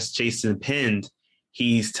has Jason pinned,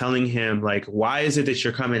 he's telling him, like, why is it that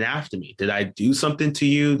you're coming after me? Did I do something to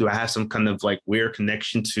you? Do I have some kind of like weird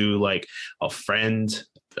connection to like a friend,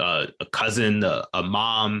 a cousin, a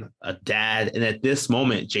mom, a dad? And at this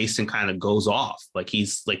moment, Jason kind of goes off.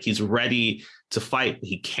 He's ready to fight.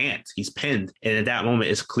 He can't. He's pinned. And at that moment,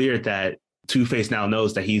 it's clear that Two-Face now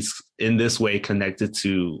knows that he's in this way connected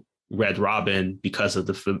to Red Robin because of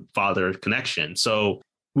the father connection. So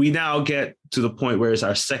we now get to the point where it's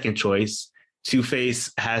our second choice. Two-Face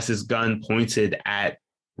has his gun pointed at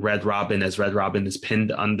Red Robin as Red Robin is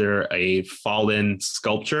pinned under a fallen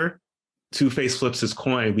sculpture. Two-Face flips his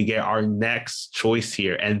coin. We get our next choice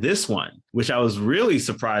here. And this one, which I was really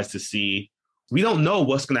surprised to see, we don't know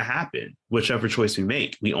what's going to happen, whichever choice we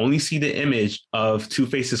make. We only see the image of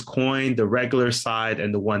Two-Face's coin, the regular side,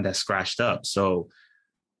 and the one that's scratched up. So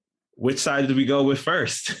which side did we go with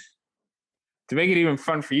first? To make it even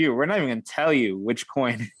fun for you, we're not even going to tell you which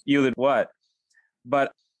coin yielded what,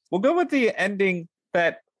 but we'll go with the ending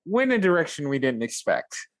that went in a direction we didn't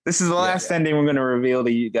expect. This is the last ending we're going to reveal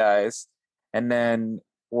to you guys, and then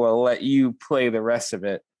we'll let you play the rest of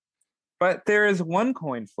it. But there is one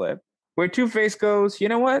coin flip where Two-Face goes, you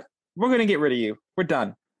know what? We're going to get rid of you. We're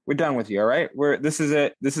done. We're done with you, all right? This is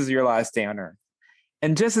it. This is your last day on Earth.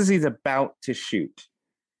 And just as he's about to shoot,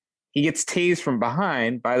 he gets tased from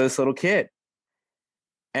behind by this little kid.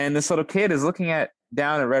 And this little kid is looking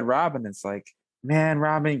down at Red Robin. It's like, man,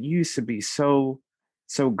 Robin, you used to be so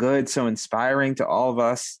good, so inspiring to all of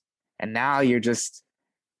us. And now you're just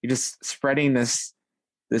spreading this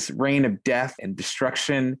reign of death and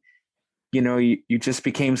destruction. You know, you just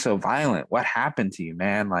became so violent. What happened to you,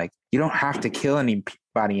 man? Like, you don't have to kill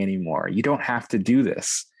anybody anymore. You don't have to do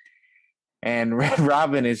this. And Red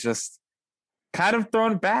Robin is just kind of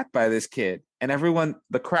thrown back by this kid. And everyone,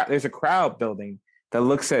 there's a crowd building that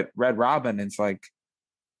looks at Red Robin and it's like,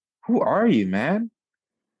 who are you, man?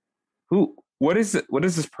 What is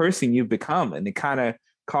this person you've become? And it kind of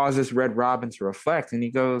causes Red Robin to reflect. And he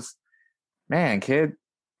goes, man, kid,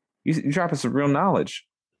 you dropping some real knowledge.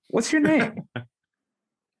 What's your name?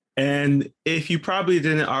 And if you probably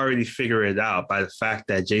didn't already figure it out by the fact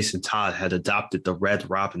that Jason Todd had adopted the Red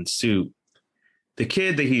Robin suit, the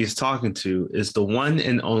kid that he is talking to is the one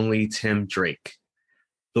and only Tim Drake.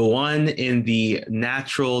 The one in the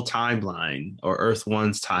natural timeline, or Earth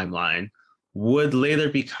One's timeline, would later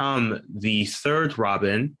become the third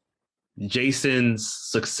Robin, Jason's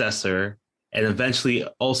successor, and eventually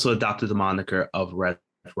also adopted the moniker of Red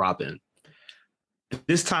Robin.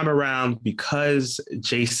 This time around, because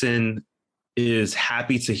Jason is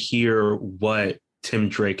happy to hear what Tim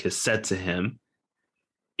Drake has said to him,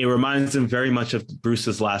 it reminds him very much of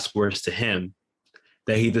Bruce's last words to him,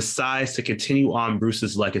 that he decides to continue on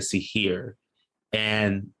Bruce's legacy here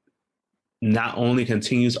and not only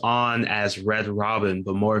continues on as Red Robin,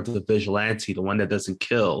 but more of the vigilante, the one that doesn't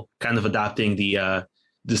kill, kind of adopting the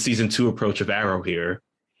season 2 approach of Arrow here.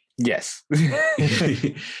 Yes.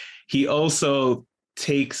 He also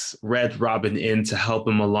takes Red Robin in to help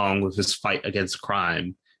him along with his fight against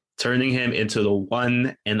crime, turning him into the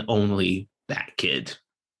one and only Bat Kid.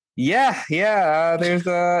 Yeah. There's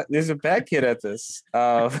a Bat Kid at this.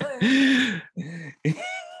 Yeah.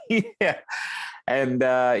 And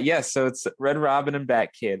so it's Red Robin and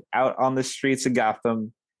Bat Kid out on the streets of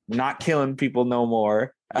Gotham, not killing people no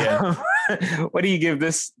more. Yeah. What do you give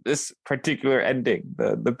this particular ending,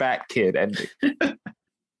 the Bat Kid ending?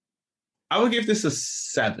 I would give this a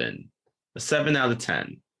 7 out of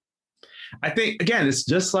 10. I think, again, it's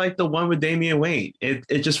just like the one with Damian Wayne.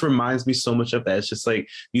 It just reminds me so much of that. It's just like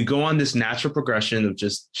you go on this natural progression of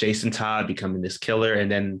just Jason Todd becoming this killer, and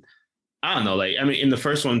then I don't know, like, I mean, in the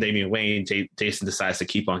first one, Damian Wayne, Jason decides to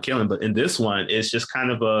keep on killing. But in this one, it's just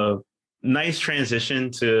kind of a nice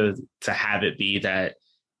transition to have it be that,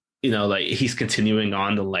 like he's continuing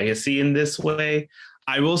on the legacy in this way.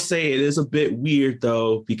 I will say it is a bit weird,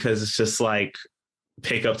 though, because it's just like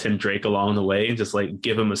pick up Tim Drake along the way and just like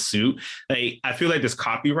give him a suit. Like, I feel like there's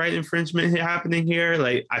copyright infringement happening here.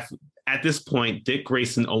 Like, at this point, Dick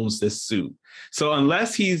Grayson owns this suit. So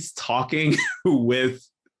unless he's talking with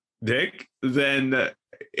Dick, then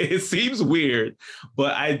it seems weird.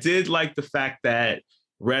 But I did like the fact that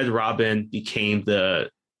Red Robin became the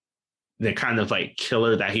kind of like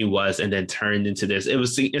killer that he was, and then turned into this.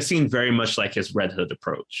 It seemed very much like his Red Hood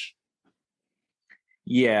approach.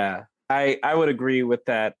 Yeah, I would agree with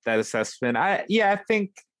that assessment. I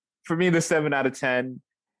think for me the 7 out of 10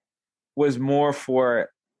 was more for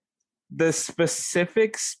the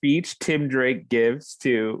specific speech Tim Drake gives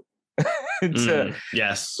to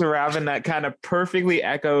Robin that kind of perfectly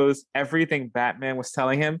echoes everything Batman was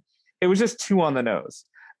telling him. It was just too on the nose.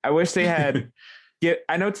 I wish they had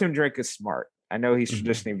I know Tim Drake is smart. I know he's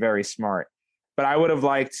traditionally very smart, but I would have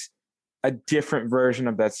liked a different version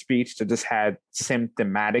of that speech that just had some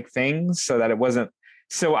thematic things so that it wasn't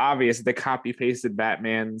so obvious that they copy pasted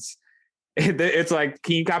Batman's. It's like,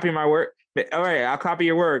 can you copy my work? All right, I'll copy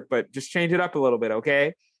your work, but just change it up a little bit,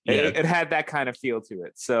 okay? Yeah. It had that kind of feel to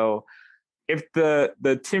it. So if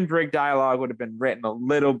the Tim Drake dialogue would have been written a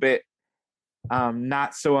little bit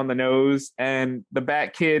not so on the nose, and the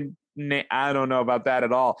Bat Kid, I don't know about that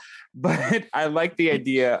at all, but I like the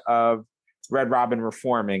idea of Red Robin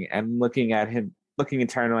reforming and looking at him, looking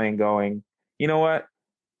internally and going, you know what?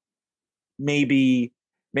 Maybe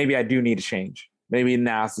I do need to change. Maybe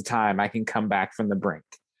now's the time I can come back from the brink.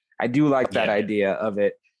 I do like that idea of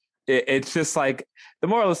it. It's just like, the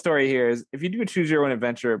moral of the story here is, if you do choose your own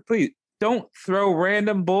adventure, please don't throw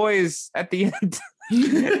random boys at the end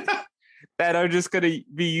that are just going to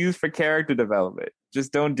be used for character development.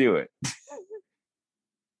 Just don't do it.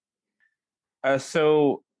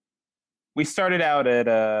 So we started out at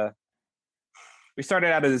a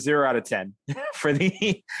 0 out of 10 for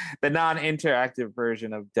the non-interactive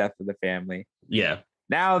version of Death of the Family. Yeah.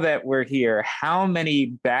 Now that we're here, how many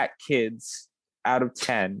Bat Kids out of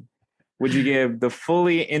 10 would you give the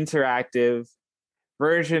fully interactive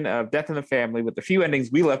version of Death in the Family with the few endings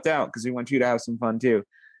we left out because we want you to have some fun too?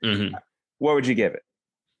 Mm-hmm. What would you give it?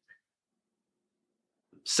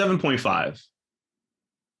 7.5.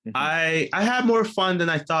 Mm-hmm. I had more fun than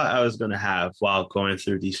I thought I was going to have while going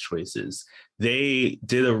through these choices. They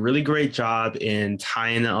did a really great job in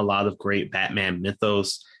tying a lot of great Batman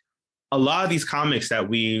mythos. A lot of these comics that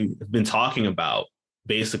we've been talking about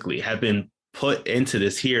basically have been put into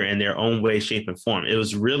this here in their own way, shape, and form. It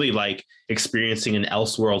was really like experiencing an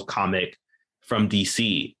Elseworld comic from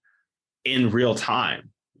DC in real time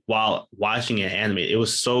while watching it animated. It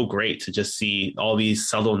was so great to just see all these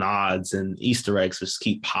subtle nods and Easter eggs just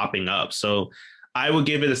keep popping up. So I would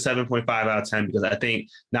give it a 7.5 out of 10 because I think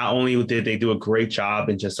not only did they do a great job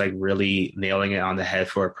in just like really nailing it on the head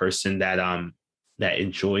for a person that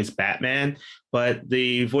enjoys Batman, but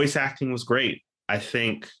the voice acting was great. I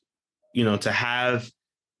think, to have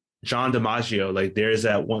John DiMaggio, like there's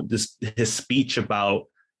his speech about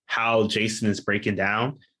how Jason is breaking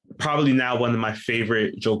down, probably now one of my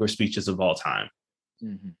favorite Joker speeches of all time.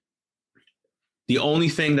 Mm-hmm. The only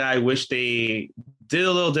thing that I wish they did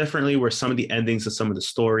a little differently were some of the endings of some of the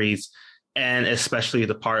stories, and especially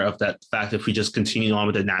the part of that fact if we just continue on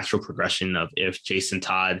with the natural progression of if Jason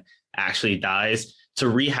Todd actually dies, to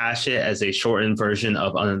rehash it as a shortened version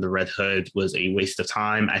of Under the Red Hood was a waste of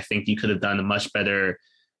time. I think you could have done a much better.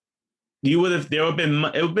 It would have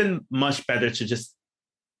been much better to just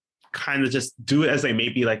kind of just do it as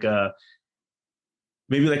maybe like a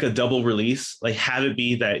double release, like have it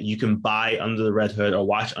be that you can buy Under the Red Hood or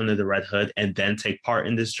watch Under the Red Hood and then take part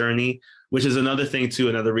in this journey, which is another thing too,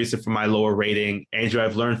 another reason for my lower rating. Andrew,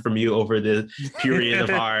 I've learned from you over the period of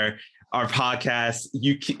our podcast,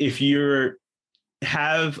 if you're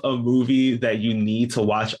have a movie that you need to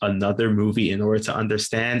watch another movie in order to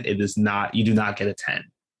understand, it is not, you do not get a 10.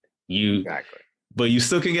 Exactly. But you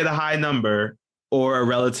still can get a high number or a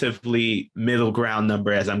relatively middle ground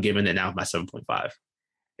number, as I'm giving it now, my 7.5.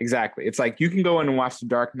 Exactly. It's like you can go in and watch The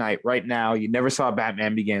Dark Knight right now. You never saw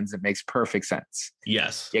Batman Begins. It makes perfect sense.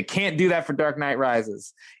 Yes. You can't do that for Dark Knight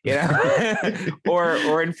Rises, you know,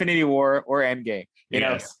 or Infinity War or Endgame. You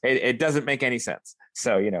know, it doesn't make any sense.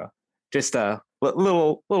 So, you know, just a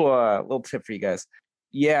little tip for you guys.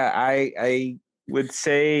 Yeah, I would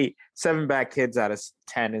say 7 Bat Kids out of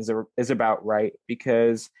 10 is about right,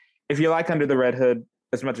 because if you like Under the Red Hood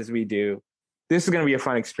as much as we do, this is going to be a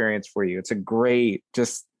fun experience for you. It's a great,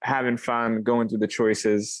 just having fun, going through the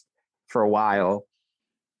choices for a while.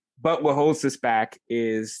 But what holds this back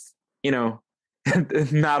is, you know,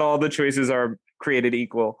 not all the choices are created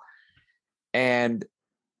equal. And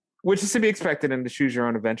which is to be expected in the Choose Your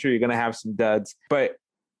Own Adventure. You're going to have some duds. But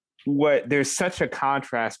there's such a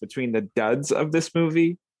contrast between the duds of this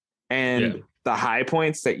movie and the high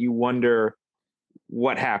points that you wonder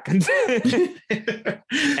what happened.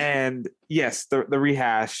 And yes, the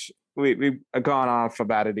rehash, we've gone off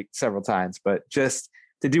about it several times, but just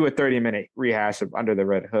to do a 30-minute rehash of Under the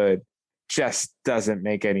Red Hood just doesn't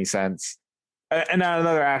make any sense. And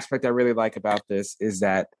another aspect I really like about this is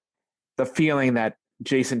that the feeling that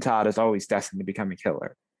Jason Todd is always destined to become a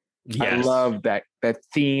killer. Yes. I love that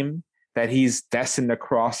theme, that he's destined to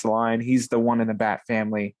cross the line. He's the one in the Bat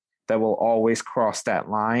family that will always cross that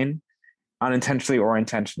line, unintentionally or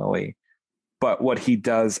intentionally. But what he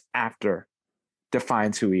does after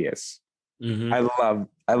defines who he is. Mm-hmm.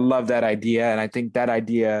 I love that idea. And I think that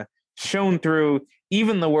idea shone through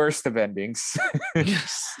even the worst of endings.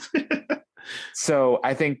 Yes. So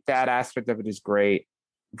I think that aspect of it is great.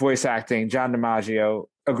 Voice acting, John DiMaggio,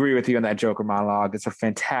 agree with you on that Joker monologue. It's a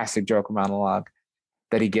fantastic Joker monologue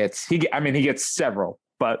that he gets. He gets several,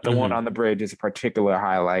 but the one on the bridge is a particular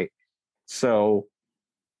highlight. So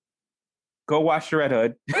go watch the Red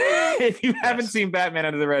Hood. If you haven't seen Batman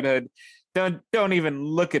Under the Red Hood, don't even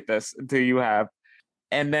look at this until you have.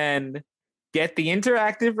 And then get the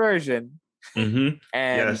interactive version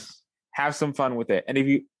and have some fun with it. And if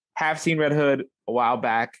you have seen Red Hood a while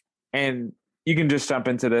back, and you can just jump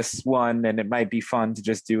into this one and it might be fun to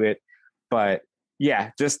just do it. But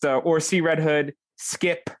yeah, just or see Red Hood,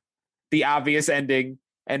 skip the obvious ending,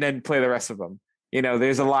 and then play the rest of them. You know,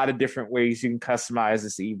 there's a lot of different ways you can customize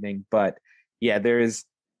this evening. But yeah, there is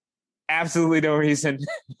absolutely no reason.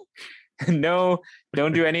 Don't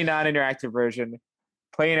do any non-interactive version.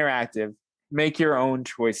 Play interactive. Make your own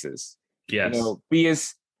choices. Yes. You know, be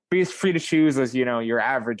as free to choose as, you know, your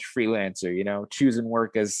average freelancer, you know, choosing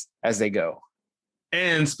work as they go.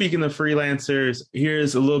 And speaking of freelancers,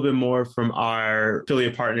 here's a little bit more from our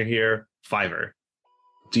affiliate partner here, Fiverr.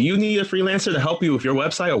 Do you need a freelancer to help you with your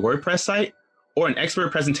website or WordPress site? Or an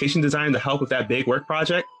expert presentation designer to help with that big work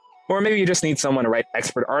project? Or maybe you just need someone to write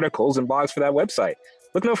expert articles and blogs for that website.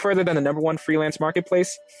 Look no further than the #1 freelance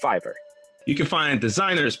marketplace, Fiverr. You can find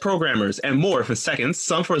designers, programmers, and more for seconds,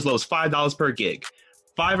 some for as low as $5 per gig.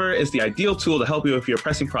 Fiverr is the ideal tool to help you with your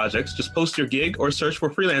pressing projects. Just post your gig or search for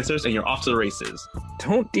freelancers and you're off to the races.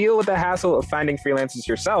 Don't deal with the hassle of finding freelancers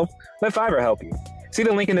yourself. Let Fiverr help you. See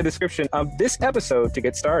the link in the description of this episode to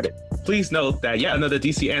get started. Please note that Yet Another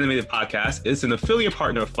DC Animated Podcast is an affiliate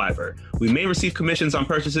partner of Fiverr. We may receive commissions on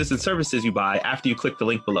purchases and services you buy after you click the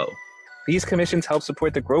link below. These commissions help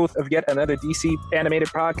support the growth of Yet Another DC Animated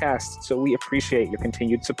Podcast, so we appreciate your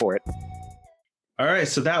continued support. All right,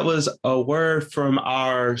 so that was a word from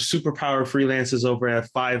our superpower freelancers over at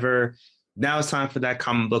Fiverr. Now it's time for that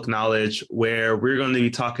comic book knowledge, where we're going to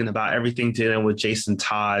be talking about everything dealing with Jason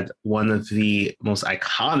Todd, one of the most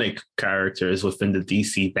iconic characters within the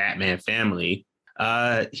DC Batman family.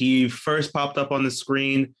 He first popped up on the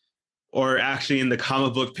screen, or actually in the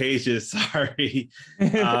comic book pages,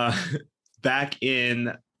 back in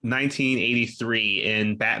 1983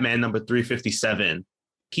 in Batman number 357.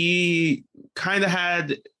 He kind of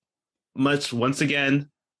had once again,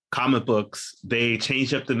 comic books, they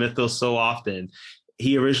change up the mythos so often.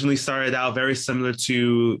 He originally started out very similar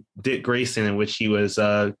to Dick Grayson, in which he was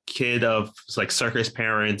a kid of like circus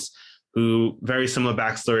parents who, very similar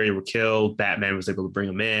backstory, were killed. Batman was able to bring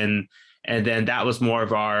him in. And then that was more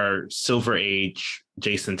of our Silver Age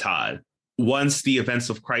Jason Todd. Once the events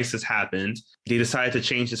of Crisis happened, they decided to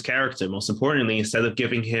change his character. Most importantly, instead of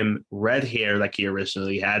giving him red hair like he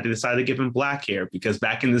originally had, they decided to give him black hair, because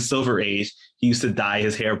back in the Silver Age, he used to dye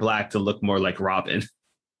his hair black to look more like Robin.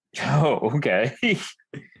 Oh, okay.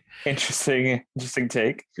 Interesting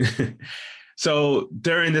take. So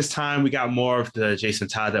during this time, we got more of the Jason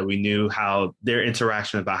Todd that we knew, how their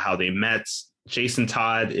interaction about how they met. Jason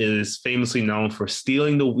Todd is famously known for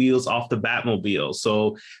stealing the wheels off the Batmobile.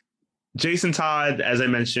 So Jason Todd, as I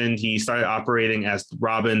mentioned, he started operating as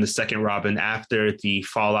Robin, the second Robin, after the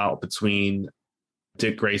fallout between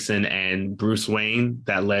Dick Grayson and Bruce Wayne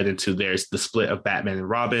that led into the split of Batman and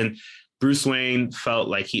Robin. Bruce Wayne felt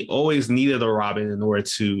like he always needed a Robin in order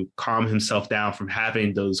to calm himself down from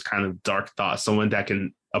having those kind of dark thoughts,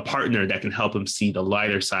 a partner that can help him see the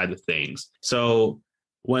lighter side of things. So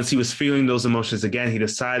once he was feeling those emotions again, he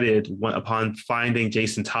decided, upon finding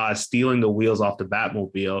Jason Todd stealing the wheels off the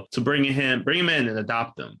Batmobile, to bring him in and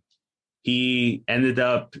adopt him. He ended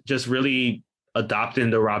up just really adopting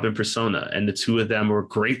the Robin persona, and the two of them were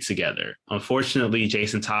great together. Unfortunately,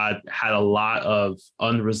 Jason Todd had a lot of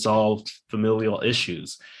unresolved familial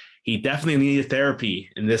issues. He definitely needed therapy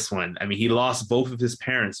in this one. I mean, he lost both of his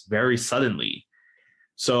parents very suddenly.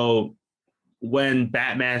 So when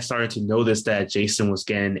Batman started to notice that Jason was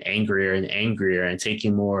getting angrier and angrier and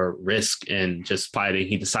taking more risk in just fighting,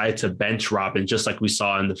 he decided to bench Robin, just like we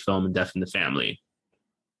saw in the film in Death in the Family.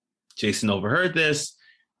 Jason overheard this,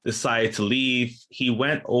 decided to leave.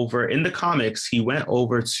 In the comics, he went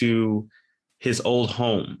over to his old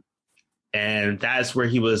home. And that's where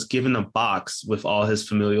he was given a box with all his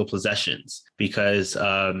familial possessions because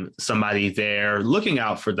somebody there looking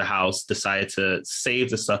out for the house decided to save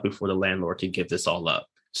the stuff before the landlord could give this all up.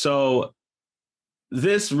 So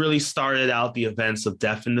this really started out the events of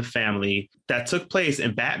Death in the Family that took place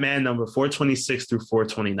in Batman number 426 through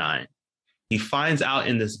 429. He finds out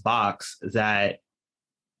in this box that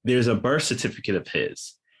there's a birth certificate of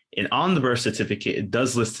his. And on the birth certificate, it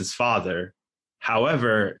does list his father.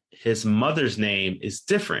 However, his mother's name is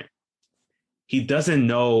different. He doesn't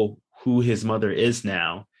know who his mother is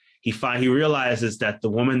now. He realizes that the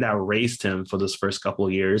woman that raised him for those first couple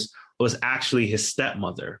of years was actually his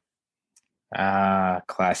stepmother. Ah,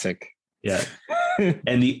 classic. Yeah.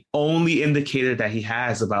 And the only indicator that he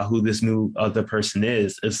has about who this new other person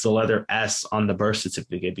is the letter S on the birth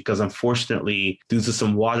certificate, because unfortunately, due to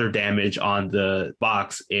some water damage on the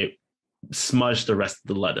box, it smudged the rest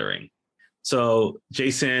of the lettering. So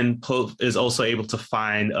Jason is also able to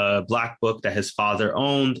find a black book that his father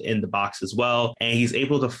owned in the box as well. And he's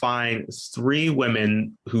able to find 3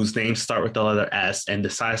 women whose names start with the letter S, and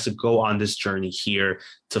decides to go on this journey here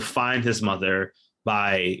to find his mother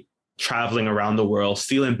by traveling around the world,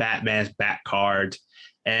 stealing Batman's Bat card,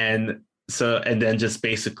 and then just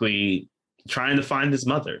basically trying to find his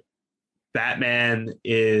mother. Batman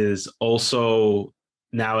is also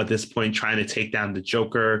now at this point trying to take down the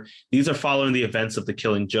Joker. These are following the events of the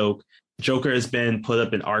Killing Joke. Joker has been put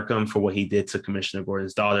up in Arkham for what he did to Commissioner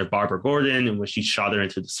Gordon's daughter, Barbara Gordon, in which he shot her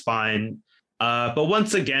into the spine. But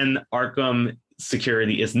once again, Arkham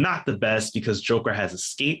security is not the best because Joker has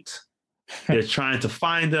escaped. They're trying to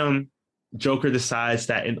find him. Joker decides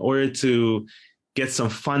that in order to get some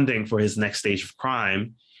funding for his next stage of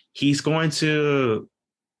crime, he's going to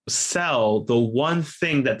sell the one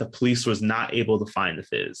thing that the police was not able to find of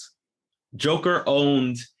his. Joker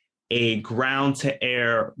owned a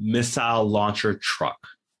ground-to-air missile launcher truck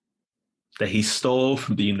that he stole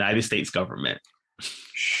from the United States government.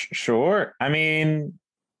 Sure. I mean,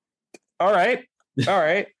 all right.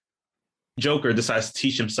 Joker decides to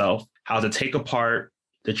teach himself how to take apart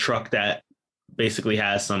the truck that basically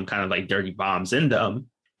has some kind of like dirty bombs in them.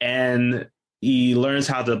 And he learns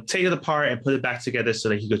how to take it apart and put it back together so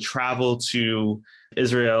that he could travel to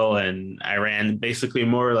Israel and Iran, basically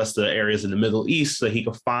more or less the areas in the Middle East, so that he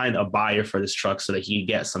could find a buyer for this truck so that he could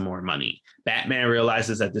get some more money. Batman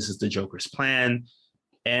realizes that this is the Joker's plan,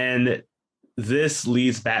 and this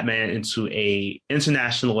leads Batman into a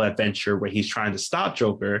international adventure where he's trying to stop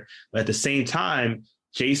Joker, but at the same time,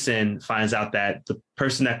 Jason finds out that the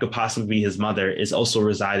person that could possibly be his mother is also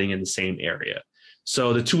residing in the same area.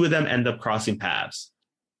 So the two of them end up crossing paths.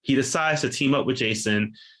 He decides to team up with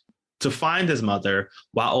Jason to find his mother,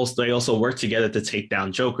 while they also work together to take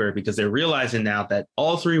down Joker, because they're realizing now that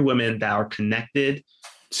all 3 women that are connected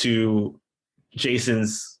to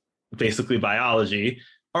Jason's basically biology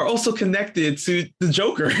are also connected to the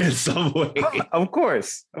Joker in some way. Of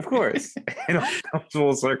course. In a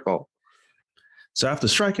full circle. So after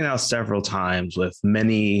striking out several times with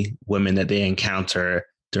many women that they encounter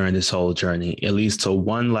during this whole journey, it leads to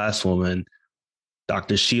one last woman,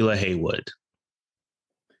 Dr. Sheila Haywood,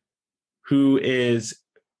 who is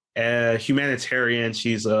a humanitarian.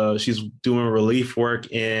 She's doing relief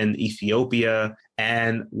work in Ethiopia,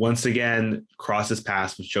 and once again crosses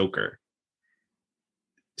paths with Joker.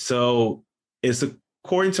 So it's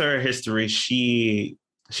according to her history, she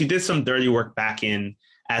she did some dirty work back in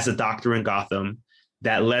as a doctor in Gotham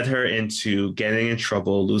that led her into getting in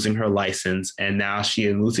trouble, losing her license. And now she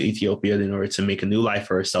had moved to Ethiopia in order to make a new life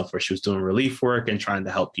for herself, where she was doing relief work and trying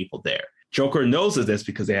to help people there. Joker knows of this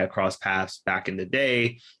because they had crossed paths back in the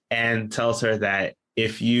day, and tells her that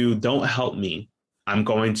if you don't help me, I'm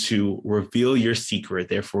going to reveal your secret,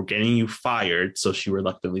 therefore getting you fired. So she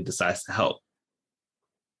reluctantly decides to help.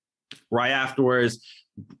 Right afterwards,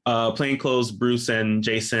 plainclothes Bruce and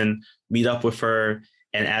Jason meet up with her.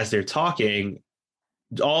 And as they're talking,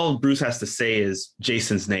 all Bruce has to say is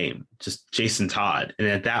Jason's name, just Jason Todd. And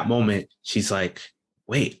at that moment, she's like,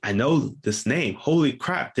 wait, I know this name. Holy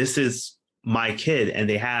crap, this is my kid. And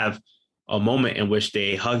they have a moment in which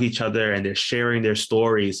they hug each other and they're sharing their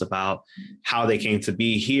stories about how they came to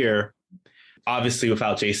be here, obviously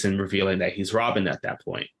without Jason revealing that he's Robin at that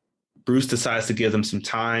point. Bruce decides to give them some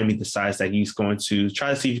time. He decides that he's going to try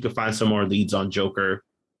to see if he can find some more leads on Joker.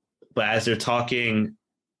 But as they're talking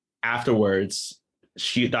afterwards,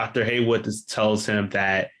 Dr. Haywood tells him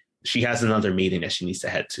that she has another meeting that she needs to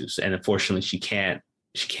head to. And unfortunately, she can't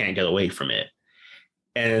get away from it.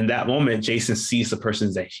 And in that moment, Jason sees the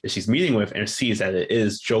person that she's meeting with and sees that it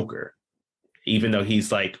is Joker, even though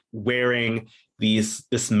he's like wearing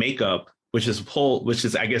this makeup, which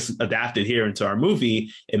is I guess adapted here into our movie.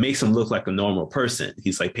 It makes him look like a normal person.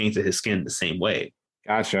 He's like painted his skin the same way.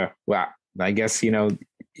 Gotcha. Wow. I guess,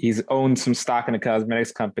 he's owned some stock in a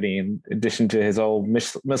cosmetics company in addition to his old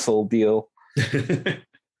missile deal.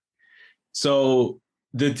 So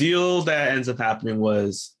the deal that ends up happening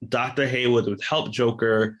was Dr. Haywood would help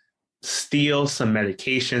Joker steal some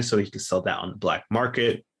medication so he could sell that on the black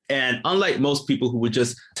market. And unlike most people who would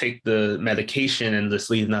just take the medication and just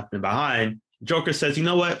leave nothing behind, Joker says, you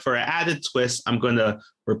know what, for an added twist, I'm going to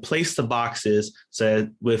replace the boxes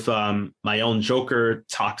with my own Joker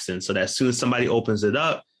toxin, so that as soon as somebody opens it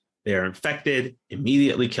up, they're infected,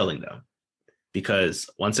 immediately killing them. Because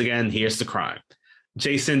once again, here's the crime.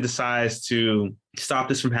 Jason decides to stop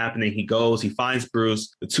this from happening. He finds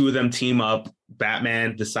Bruce. The two of them team up.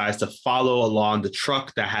 Batman decides to follow along the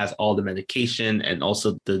truck that has all the medication and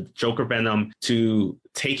also the Joker venom to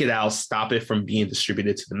take it out, stop it from being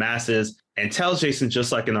distributed to the masses, and tells Jason,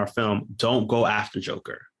 just like in our film, don't go after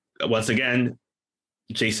Joker. Once again,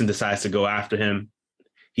 Jason decides to go after him.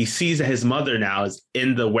 He sees that his mother now is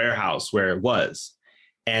in the warehouse where it was.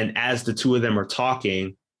 And as the two of them are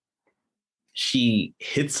talking, she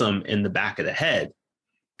hits him in the back of the head.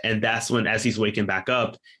 And that's when, as he's waking back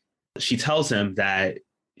up, she tells him that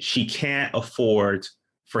she can't afford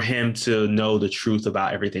for him to know the truth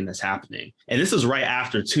about everything that's happening. And this is right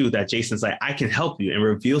after, too, that Jason's like, I can help you, and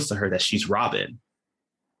reveals to her that she's Robin.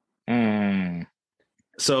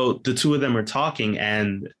 So the two of them are talking,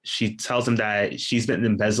 and she tells him that she's been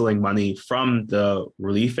embezzling money from the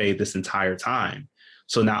relief aid this entire time.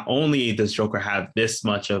 So not only does Joker have this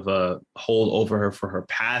much of a hold over her for her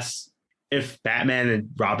past, if Batman and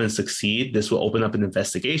Robin succeed, this will open up an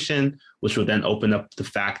investigation, which will then open up the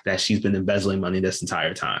fact that she's been embezzling money this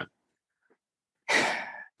entire time.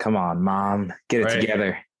 Come on, Mom, get it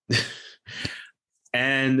together.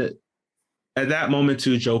 And at that moment,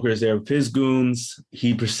 too, Joker is there with his goons.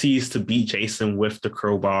 He proceeds to beat Jason with the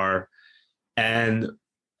crowbar. And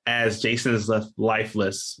as Jason is left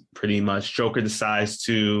lifeless, pretty much, Joker decides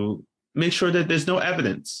to make sure that there's no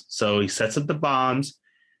evidence. So he sets up the bombs,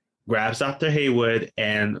 grabs Dr. Haywood,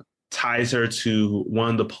 and ties her to one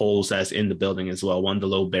of the poles that's in the building as well, one of the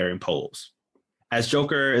load-bearing poles. As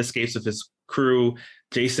Joker escapes with his crew,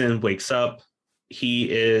 Jason wakes up.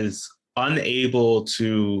 He is unable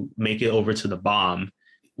to make it over to the bomb,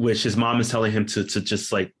 which his mom is telling him to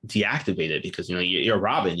just like deactivate it because, you're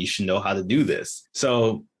Robin, you should know how to do this.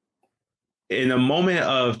 So in a moment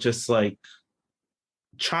of just like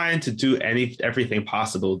trying to do everything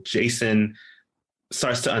possible, Jason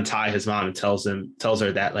starts to untie his mom and tells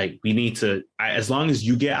her that like, we need to, as long as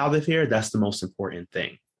you get out of here, that's the most important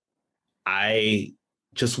thing. I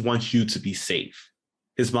just want you to be safe.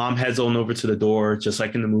 His mom heads on over to the door, just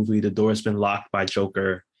like in the movie. The door has been locked by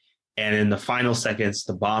Joker. And in the final seconds,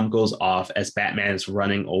 the bomb goes off as Batman is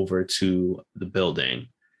running over to the building.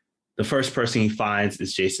 The first person he finds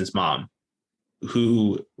is Jason's mom,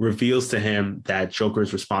 who reveals to him that Joker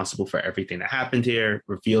is responsible for everything that happened here,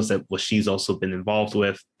 reveals that what she's also been involved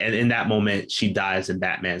with. And in that moment, she dies in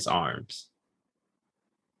Batman's arms.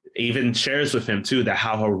 Even shares with him, too, that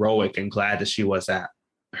how heroic and glad that she was that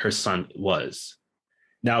her son was.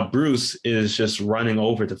 Now, Bruce is just running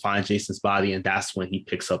over to find Jason's body, and that's when he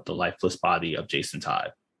picks up the lifeless body of Jason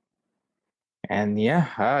Todd. And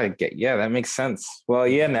that makes sense. Well,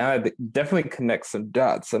 now it definitely connects some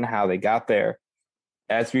dots on how they got there.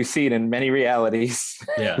 as we've seen in many realities,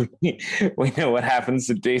 Yeah. we know what happens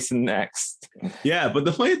to Jason next. Yeah, but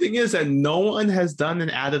the funny thing is that no one has done an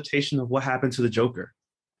adaptation of what happened to the Joker.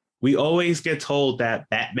 We always get told that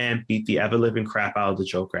Batman beat the ever-living crap out of the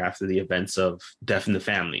Joker after the events of Death in the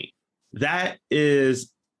Family. That differs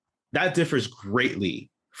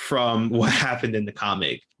greatly from what happened in the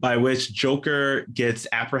comic, by which Joker gets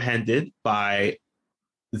apprehended by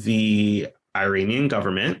the Iranian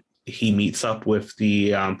government. He meets up with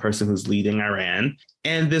the person who's leading Iran,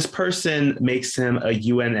 and this person makes him a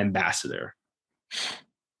UN ambassador.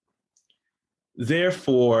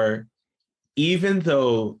 Therefore, even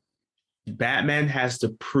though Batman has the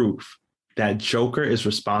proof that Joker is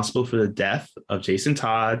responsible for the death of Jason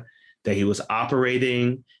Todd, that he was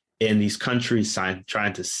operating in these countries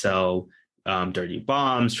trying to sell dirty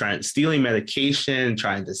bombs, stealing medication,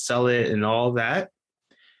 trying to sell it and all that,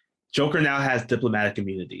 Joker now has diplomatic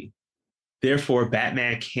immunity. Therefore,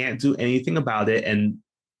 Batman can't do anything about it, and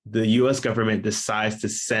the US government decides to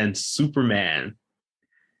send Superman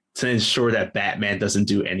to ensure that Batman doesn't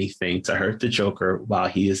do anything to hurt the Joker while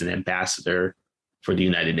he is an ambassador for the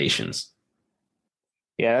United Nations.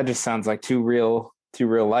 Yeah, that just sounds like too real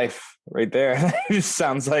life right there. It just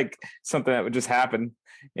sounds like something that would just happen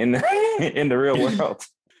in the real world.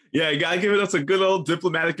 Yeah, you gotta give us a good old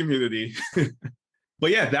diplomatic immunity. But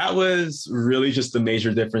yeah, that was really just the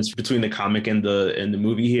major difference between the comic and the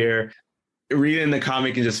movie here. Reading the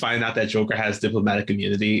comic and just finding out that Joker has diplomatic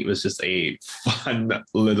immunity was just a fun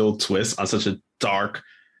little twist on such a dark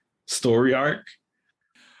story arc.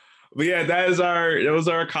 But yeah, those are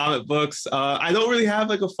our comic books. I don't really have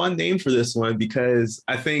like a fun name for this one because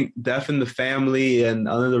I think Death in the Family and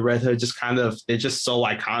Under the Red Hood they're just so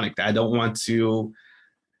iconic that I don't want to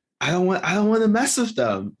mess with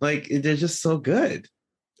them. Like they're just so good.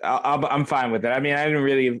 I'm fine with it. I mean, I didn't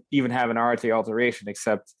really even have an RT alteration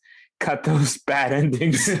except cut those bad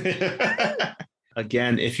endings.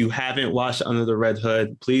 Again, if you haven't watched Under the Red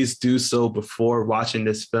Hood, please do so before watching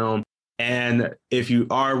this film. And if you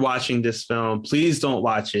are watching this film, please don't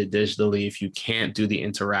watch it digitally if you can't do the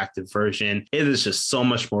interactive version. It is just so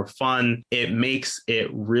much more fun. It makes it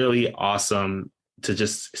really awesome to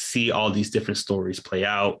just see all these different stories play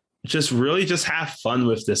out. Just have fun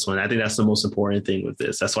with this one. I think that's the most important thing with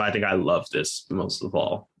this. That's why I think I love this most of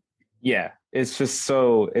all. Yeah, it's just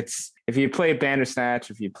if you played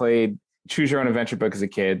Bandersnatch, if you played Choose Your Own Adventure book as a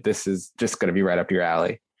kid, this is just going to be right up your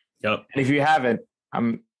alley. Yep. And if you haven't,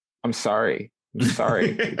 I'm sorry. I'm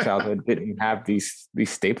sorry. Your childhood didn't have these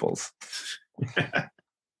staples.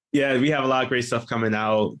 Yeah, we have a lot of great stuff coming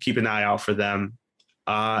out. Keep an eye out for them.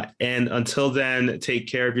 And until then, take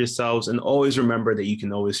care of yourselves and always remember that you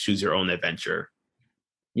can always choose your own adventure.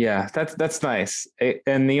 Yeah, that's nice.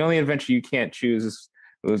 And the only adventure you can't choose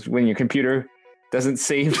was when your computer doesn't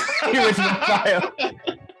save the original file.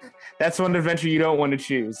 That's one adventure you don't want to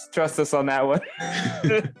choose. Trust us on that one.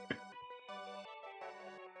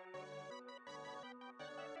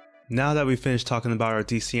 Now that we've finished talking about our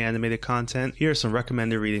DC animated content, here are some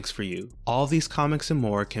recommended readings for you. All of these comics and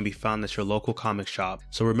more can be found at your local comic shop,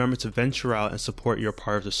 so remember to venture out and support your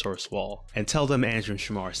part of the source wall. And tell them Andrew and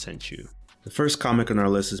Shamar sent you. The first comic on our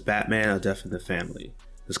list is Batman: A Death in the Family.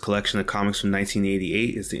 This collection of comics from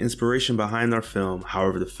 1988 is the inspiration behind our film,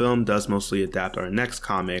 however the film does mostly adapt our next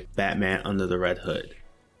comic, Batman Under the Red Hood.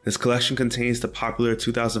 This collection contains the popular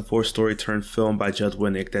 2004 story turned film by Judd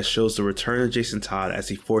Winnick that shows the return of Jason Todd as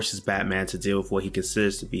he forces Batman to deal with what he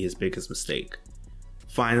considers to be his biggest mistake.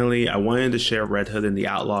 Finally, I wanted to share Red Hood and the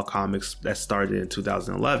Outlaw comics that started in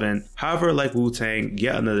 2011. However, like Wu-Tang,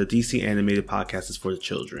 yet another DC animated podcast is for the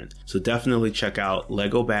children, so definitely check out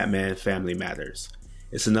Lego Batman Family Matters.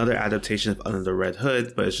 It's another adaptation of Under the Red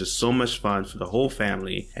Hood, but it's just so much fun for the whole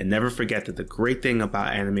family, and never forget that the great thing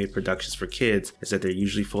about animated productions for kids is that they're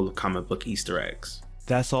usually full of comic book Easter eggs.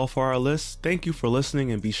 That's all for our list. Thank you for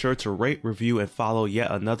listening, and be sure to rate, review, and follow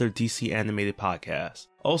yet another DC animated podcast.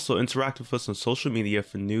 Also, interact with us on social media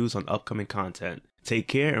for news on upcoming content. Take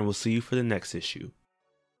care, and we'll see you for the next issue.